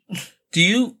interesting.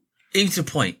 Even to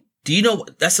the point, do you know,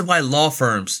 that's why law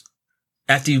firms,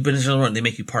 after you've been in the run, they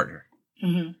make you partner.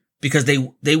 Mm-hmm. Because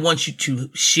they want you to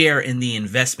share in the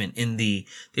investment, they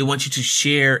want you to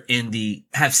share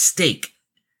have stake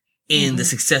in the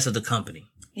success of the company.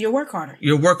 You work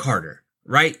harder.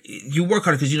 Right? You work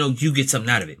harder because you get something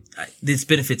out of it. This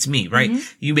benefits me, right?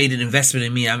 Mm-hmm. You made an investment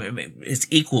in me.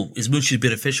 It's mutually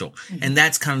beneficial. Mm-hmm. And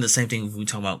that's kind of the same thing when we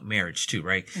talk about marriage too,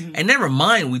 right? Mm-hmm. And never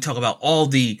mind when we talk about all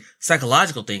the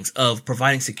psychological things of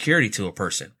providing security to a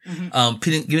person,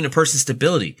 giving a person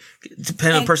stability,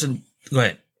 depending on the person. Go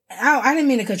ahead. I didn't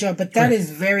mean to cut you off, but that is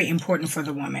very important for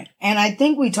the woman. And I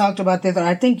think we talked about this, or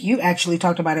I think you actually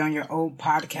talked about it on your old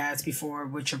podcast before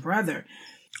with your brother.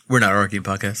 We're not arguing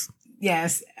podcast.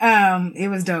 Yes. It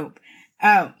was dope.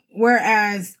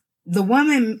 Whereas the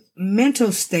woman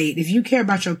mental state, if you care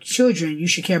about your children, you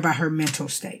should care about her mental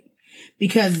state,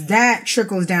 because that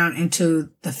trickles down into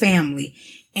the family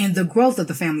and the growth of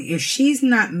the family. If she's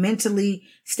not mentally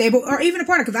stable, or even a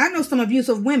partner, because I know some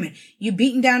abusive women, you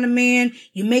beating down a man,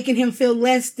 you making him feel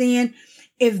less than.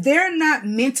 If they're not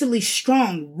mentally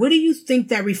strong, what do you think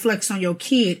that reflects on your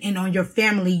kid and on your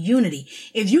family unity?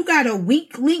 If you got a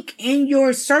weak link in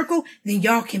your circle, then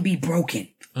y'all can be broken.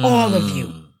 All of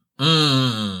you.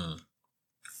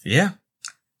 Yeah.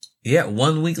 Yeah.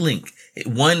 One weak link.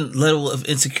 One level of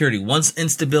insecurity, one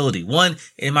instability, one,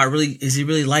 is he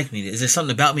really like me? Is there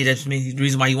something about me that's the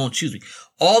reason why he won't choose me?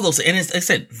 All those, and it's, like I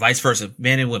said, vice versa,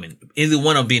 men and women. Either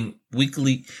one of being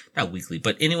not weakly,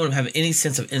 but anyone having any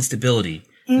sense of instability,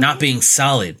 not being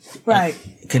solid, right,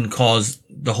 can cause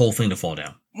the whole thing to fall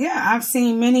down. Yeah, I've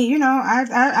seen many,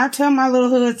 I tell my little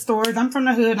hood stories. I'm from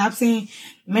the hood. I've seen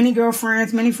many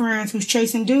girlfriends, many friends who's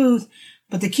chasing dudes.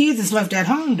 But the kids is left at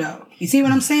home, though. You see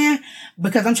what I'm saying?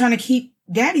 Because I'm trying to keep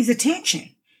daddy's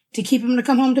attention, to keep him to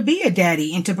come home to be a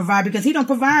daddy and to provide, because he don't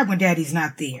provide when daddy's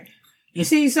not there. You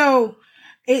see? So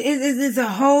it's a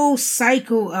whole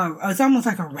cycle of, it's almost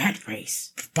like a rat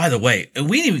race. By the way,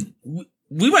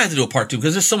 we might have to do a part 2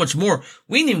 because there's so much more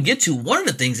we didn't even get to. One of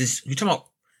the things is you're talking about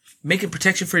making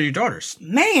protection for your daughters.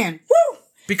 Man, woo!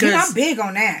 Because I'm big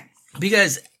on that.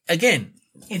 Because, again,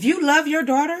 if you love your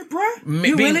daughter, bruh,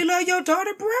 you really love your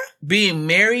daughter, bruh? Being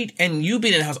married and you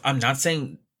being in the house, I'm not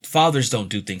saying fathers don't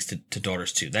do things to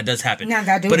daughters too. That does happen. No,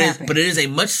 that do happen. But it is a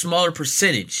much smaller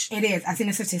percentage. It is. I've seen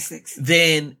the statistics.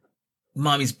 Than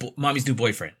mommy's new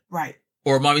boyfriend. Right.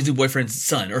 Or mommy's new boyfriend's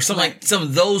son. Or something like some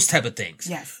of those type of things.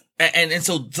 Yes. And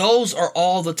so those are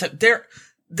all the type.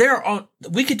 They're on.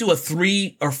 We could do a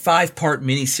 3 or 5 part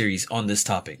miniseries on this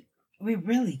topic. We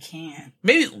really can.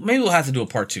 Maybe we'll have to do a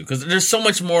part 2 because there's so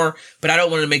much more, but I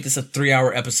don't want to make this a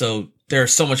 3-hour episode.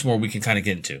 There's so much more we can kind of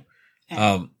get into.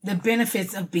 The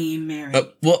benefits of being married.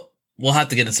 We'll have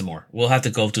to get into some more. We'll have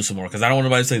to go through some more because I don't want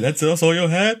anybody to say, that's all you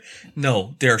had.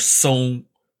 No, there are so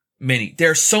many. There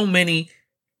are so many.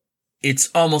 It's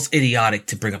almost idiotic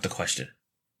to bring up the question.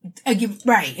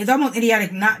 Right. It's almost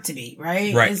idiotic not to be,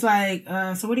 right? Right. It's like,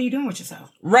 so what are you doing with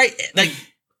yourself? Right. Like,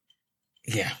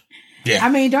 yeah. Yeah. I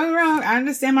mean, don't get me wrong. I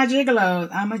understand my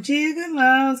gigolos. I'm a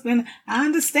gigolo. I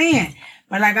understand.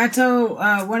 But like I told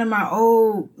one of my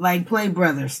old play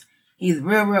brothers, he's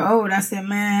real old. I said,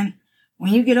 man,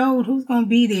 when you get old, who's going to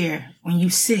be there when you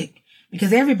sick?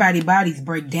 Because everybody's bodies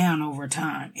break down over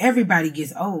time. Everybody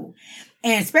gets old.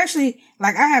 And especially,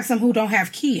 I have some who don't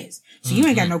have kids. So you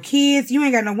ain't got no kids. You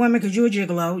ain't got no woman because you're a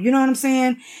gigolo. You know what I'm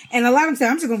saying? And a lot of them say,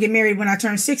 I'm just going to get married when I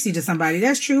turn 60 to somebody.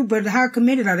 That's true. But how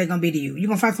committed are they going to be to you? You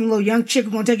going to find some little young chick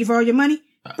who's going to take you for all your money?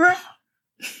 Bruh.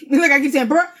 Look, I keep saying,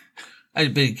 bruh.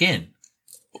 But again,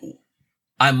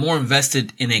 I'm more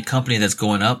invested in a company that's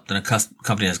going up than a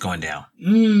company that's going down.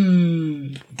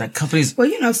 That company's...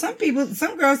 Well, some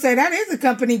girls say that is a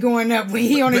company going up when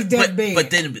he on his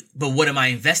deathbed. But what am I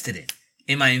invested in?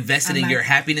 Am I invested in your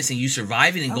happiness and you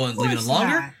surviving and living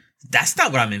longer? Not. That's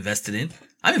not what I'm invested in.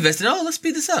 I'm invested in, let's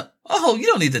speed this up. Oh, you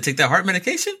don't need to take that heart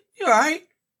medication. You're all right.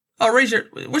 I'll what's your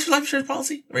life insurance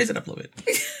policy? Raise it up a little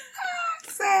bit.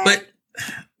 But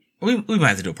we might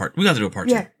have to do a part. We got to do a part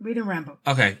 2. Yeah, we didn't ramble.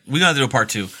 Okay, we got to do a part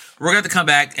 2. We're going to have to come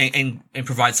back and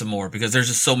provide some more because there's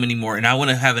just so many more. And I want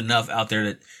to have enough out there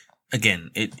that, again,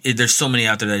 there's so many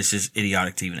out there that it's just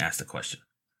idiotic to even ask the question.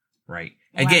 Right?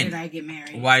 Why did I get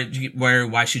married?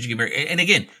 Why should you get married? And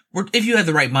again, if you have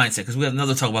the right mindset, because we have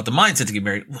another talk about the mindset to get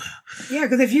married. Yeah,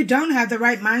 because if you don't have the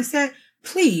right mindset,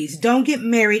 please don't get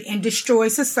married and destroy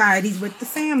societies with the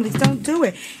families. Don't do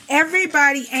it.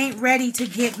 Everybody ain't ready to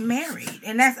get married,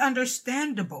 and that's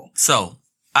understandable. So,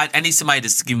 I need somebody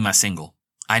to give me my single.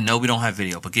 I know we don't have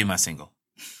video, but give me my single.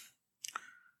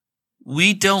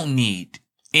 We don't need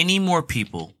any more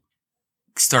people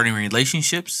starting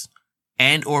relationships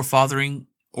and or fathering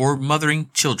or mothering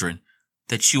children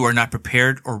that you are not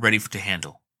prepared or ready to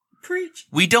handle. Preach.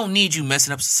 We don't need you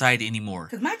messing up society anymore.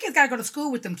 Because my kids got to go to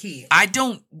school with them kids. I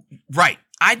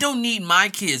don't need my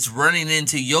kids running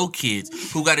into your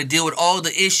kids who got to deal with all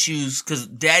the issues because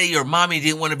daddy or mommy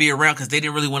didn't want to be around because they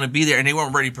didn't really want to be there and they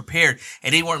weren't ready prepared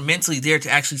and they weren't mentally there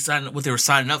to actually sign up what they were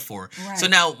signing up for. Right. So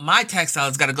now my tax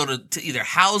dollars got to go to either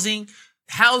housing,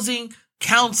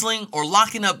 counseling, or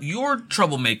locking up your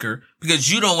troublemaker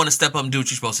because you don't want to step up and do what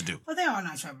you're supposed to do. Well, they're all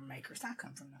not troublemakers. I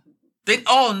come from them. They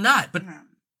all not, but... No.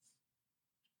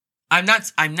 I'm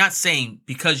not saying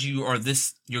because you are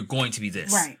this, you're going to be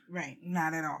this. Right.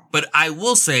 Not at all. But I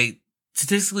will say,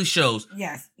 statistically shows,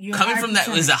 yes, coming from that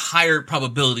is a higher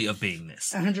probability of being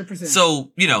this. 100%.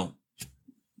 So,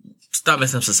 stop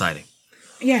messing up society.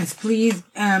 Yes, please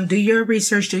do your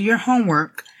research, do your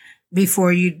homework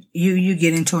before you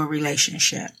get into a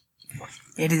relationship.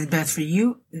 It is best for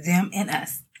you, them, and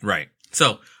us. Right.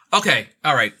 So, okay.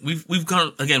 All right. We've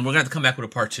gone, again, we're going to have to come back with a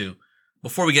part 2.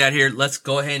 Before we get out of here, let's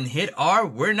go ahead and hit our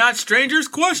We're Not Strangers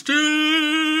question.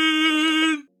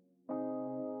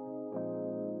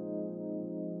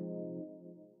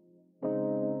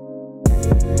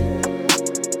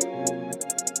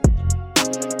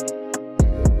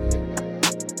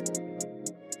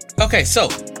 Okay, so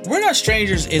We're Not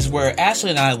Strangers is where Ashley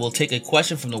and I will take a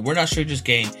question from the We're Not Strangers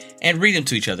game and read them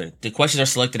to each other. The questions are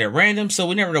selected at random, so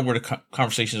we never know where the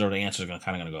conversations or the answers are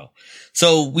kind of going to go.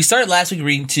 So we started last week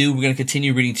reading 2. We're going to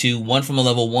continue reading 2. 1 from the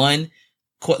level 1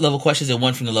 level questions and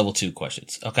 1 from the level 2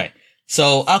 questions. Okay,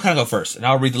 so I'll kind of go first, and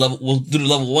I'll read the level. We'll do the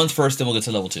level 1s first, then we'll get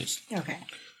to level 2s. Okay.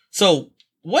 So,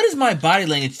 what is my body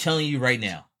language telling you right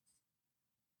now?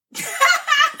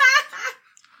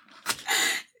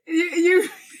 you.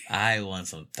 I want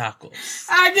some tacos.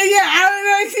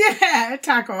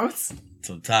 Tacos.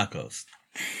 Some tacos.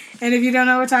 And if you don't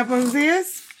know what tacos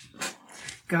is,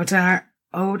 go to our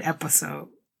old episode.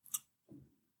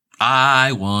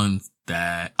 I want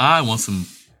that. I want some.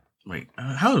 Wait,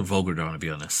 how vulgar do I want to be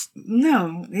on this?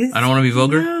 No. I don't want to be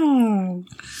vulgar? No.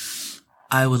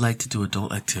 I would like to do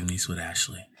adult activities with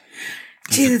Ashley.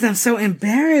 Jesus, I'm so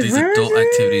embarrassed. These adult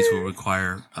activities will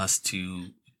require us to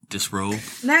disrobe.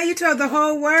 Now you told the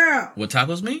whole world. What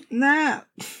tacos mean? No.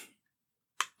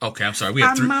 Okay, I'm sorry. We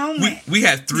have 3. We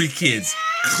have 3 kids.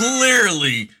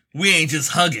 Clearly, we ain't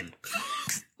just hugging.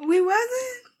 We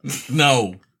wasn't?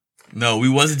 No, we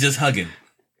wasn't just hugging.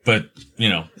 But,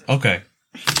 okay.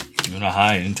 You're not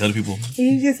hiding and tell people.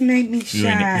 You just make me shy. You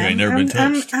ain't never been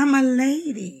touched. I'm a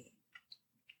lady.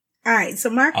 All right, so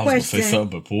my question. I was going to say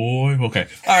something, but boy. Okay.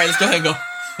 All right, let's go ahead and go.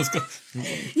 Let's go.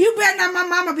 You better not my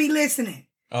mama be listening.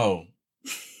 Oh.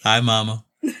 Hi, mama.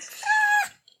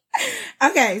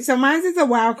 Okay, so mine is a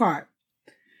wild card.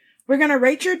 We're going to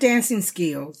rate your dancing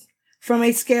skills from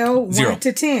a scale 0. 1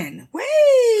 to 10. Wait.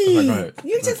 Okay, go ahead.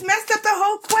 You just messed up the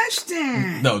whole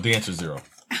question. No, the answer is 0.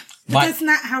 That's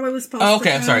not how it was supposed to go.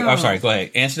 Okay, I'm sorry. Go ahead.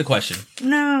 Answer the question.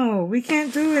 No, we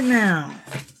can't do it now.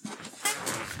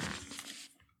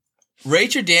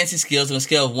 Rate your dancing skills on a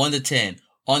scale of 1 to 10.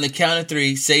 On the count of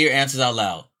 3, say your answers out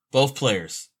loud. Both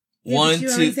players. Yeah, 1, you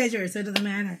 2. already said yours, so it doesn't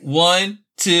matter. 1,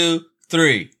 2,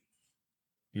 3.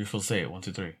 You're supposed to say it. 1,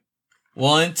 2, 3.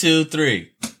 1, 2,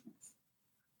 3.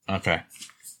 Okay.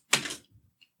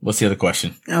 What's the other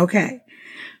question? Okay.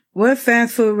 What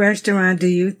fast food restaurant do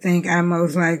you think I'm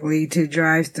most likely to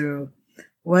drive through?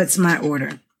 What's my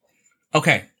order?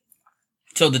 Okay.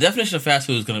 So the definition of fast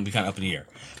food is going to be kind of up in the air.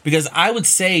 Because I would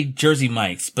say Jersey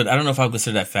Mike's, but I don't know if I would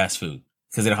consider that fast food.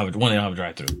 Because they don't have a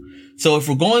drive-through. So if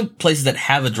we're going places that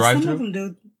have a drive-through. Some of them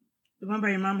do. The one by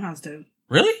your mom's house do.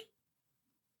 Really?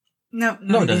 No,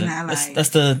 it doesn't. That's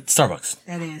the Starbucks.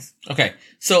 That is. Okay.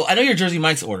 So I know your Jersey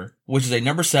Mike's order, which is a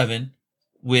number 7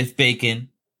 with bacon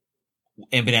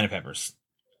and banana peppers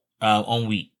on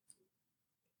wheat.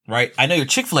 Right? I know your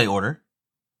Chick-fil-A order,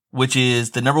 which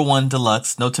is the number 1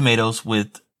 deluxe, no tomatoes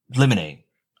with lemonade.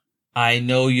 I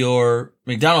know your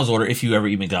McDonald's order, if you ever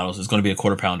eat McDonald's, is going to be a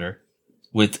quarter pounder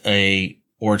with a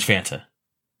orange Fanta.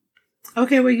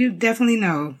 Okay, well, you definitely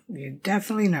know. You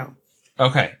definitely know.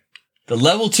 Okay. The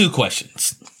level 2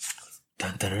 questions.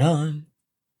 Dun, dun, dun, dun.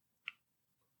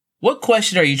 What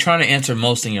question are you trying to answer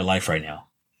most in your life right now?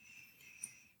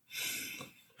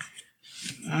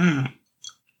 Man.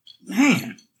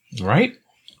 Right?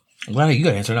 I'm glad you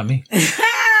got to answer, not me.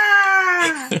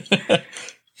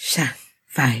 Shot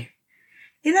fire.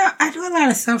 I do a lot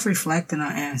of self-reflecting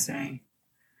on answering.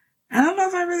 I don't know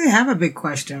if I really have a big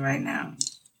question right now.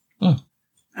 Because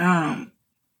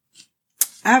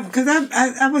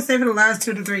I would say for the last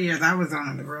 2 to 3 years, I was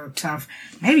on the road tough.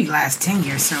 Maybe last 10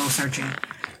 years soul searching.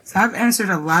 So I've answered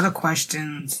a lot of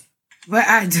questions, but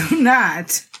I do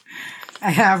not.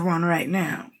 I have one right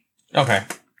now. Okay.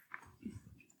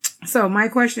 So my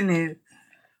question is,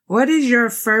 what is your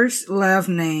first love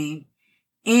name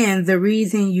and the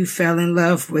reason you fell in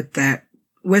love with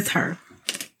her?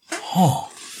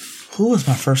 Oh, who was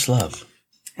my first love?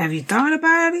 Have you thought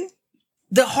about it?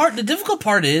 The difficult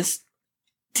part is,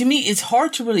 to me, it's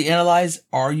hard to really analyze,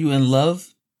 are you in love?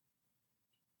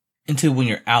 Until when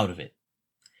you're out of it.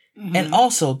 Mm-hmm. And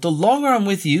also, the longer I'm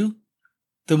with you,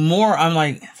 the more I'm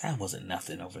like, that wasn't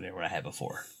nothing over there what I had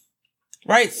before.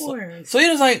 Right? Of course. So it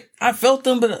was like, I felt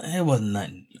them, but it wasn't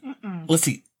nothing. Let's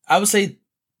see. I would say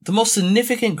the most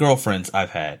significant girlfriends I've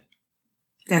had.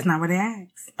 That's not what they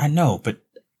asked. I know, but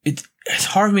it's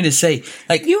hard for me to say.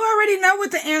 Like, you already know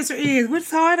what the answer is.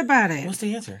 What's hard about it? What's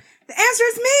the answer? The answer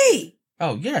is me.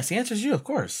 Oh, yes. The answer is you, of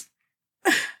course.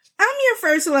 I'm your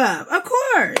first love. Of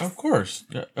course. Of course.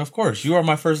 Of course. You are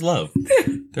my first love.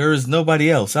 There is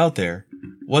nobody else out there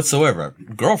whatsoever.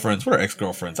 Girlfriends? What are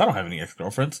ex-girlfriends? I don't have any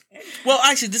ex-girlfriends. Well,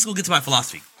 actually, this will get to my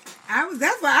philosophy.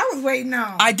 That's what I was waiting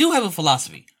on. I do have a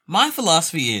philosophy. My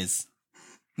philosophy is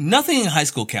nothing in high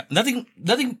school counts.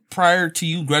 Nothing prior to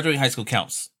you graduating high school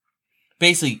counts.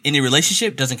 Basically, any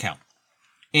relationship doesn't count.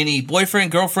 Any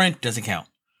boyfriend, girlfriend doesn't count.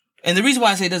 And the reason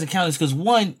why I say it doesn't count is because,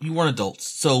 one, you weren't adults.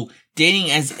 So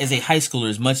dating as a high schooler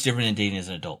is much different than dating as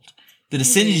an adult. The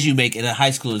decisions you make in a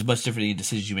high school is much different than the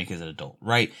decisions you make as an adult,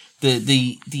 right?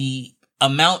 The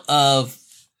amount of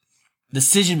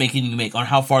decision making you make on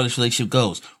how far this relationship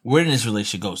goes, where this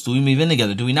relationship goes, do we move in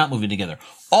together, do we not move in together?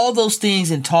 All those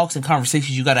things and talks and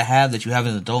conversations you got to have that you have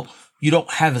as an adult, you don't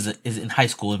have as in high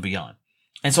school and beyond.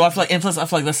 And so I feel like, and plus I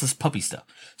feel like that's just puppy stuff.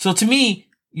 So to me,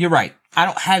 you're right. I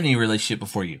don't have any relationship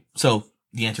before you. So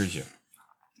the answer is you.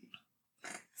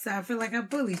 So I feel like I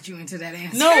bullied you into that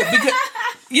answer. No, because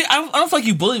yeah, I don't feel like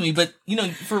you bullied me, but you know,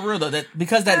 for real though, that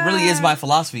because that really is my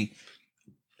philosophy.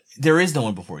 There is no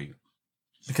one before you,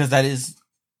 because that is,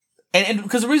 and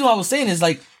because the reason why I was saying is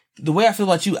like the way I feel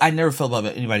about you, I never felt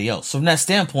about anybody else. So from that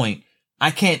standpoint,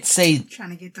 I can't say trying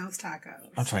to get those tacos.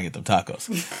 I'm trying to get them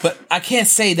tacos, but I can't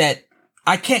say that.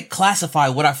 I can't classify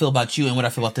what I feel about you and what I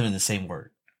feel about them in the same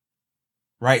word.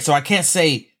 Right? So I can't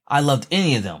say I loved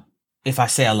any of them if I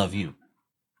say I love you.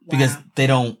 Because they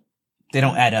don't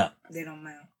add up. They don't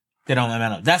mount. They don't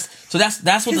mount up. That's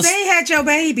what they had your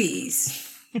babies.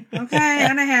 Okay?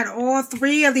 And I had all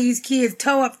three of these kids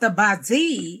toe up the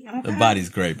body. Okay? The body's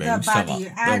great, baby.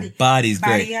 The body's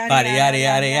great. Body, yada, yada,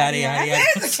 yada, yada, yada.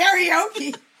 That's a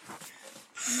karaoke.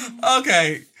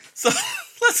 Okay. So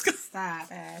let's go.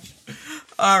 Stop, Ash.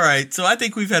 All right. So I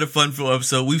think we've had a fun full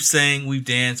episode. We've sang, we've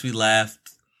danced, we laughed,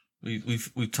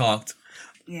 we've talked.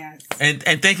 Yes. And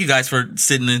thank you guys for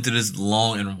sitting into this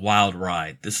long and wild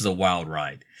ride. This is a wild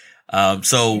ride. We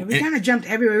kind of jumped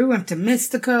everywhere. We went to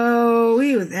Mystico.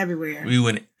 We was everywhere. We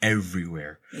went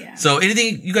everywhere. Yeah. So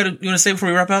anything you want to say before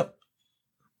we wrap up?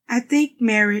 I think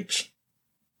marriage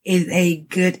is a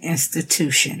good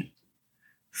institution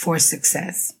for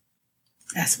success.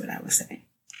 That's what I would say.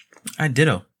 I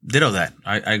ditto that.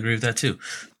 I agree with that too.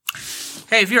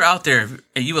 Hey, if you're out there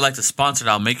and you would like to sponsor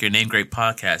the I'll Make Your Name Great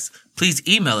podcast, please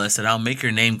email us at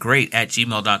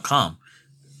I'llMakeYourNameGreat@gmail.com.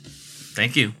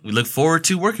 Thank you. We look forward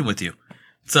to working with you.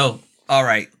 So, all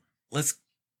right, let's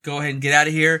go ahead and get out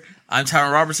of here. I'm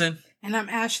Tyron Robertson. And I'm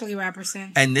Ashley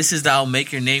Robertson. And this is the I'll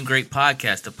Make Your Name Great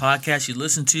podcast, the podcast you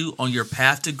listen to on your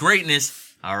path to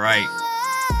greatness. All right.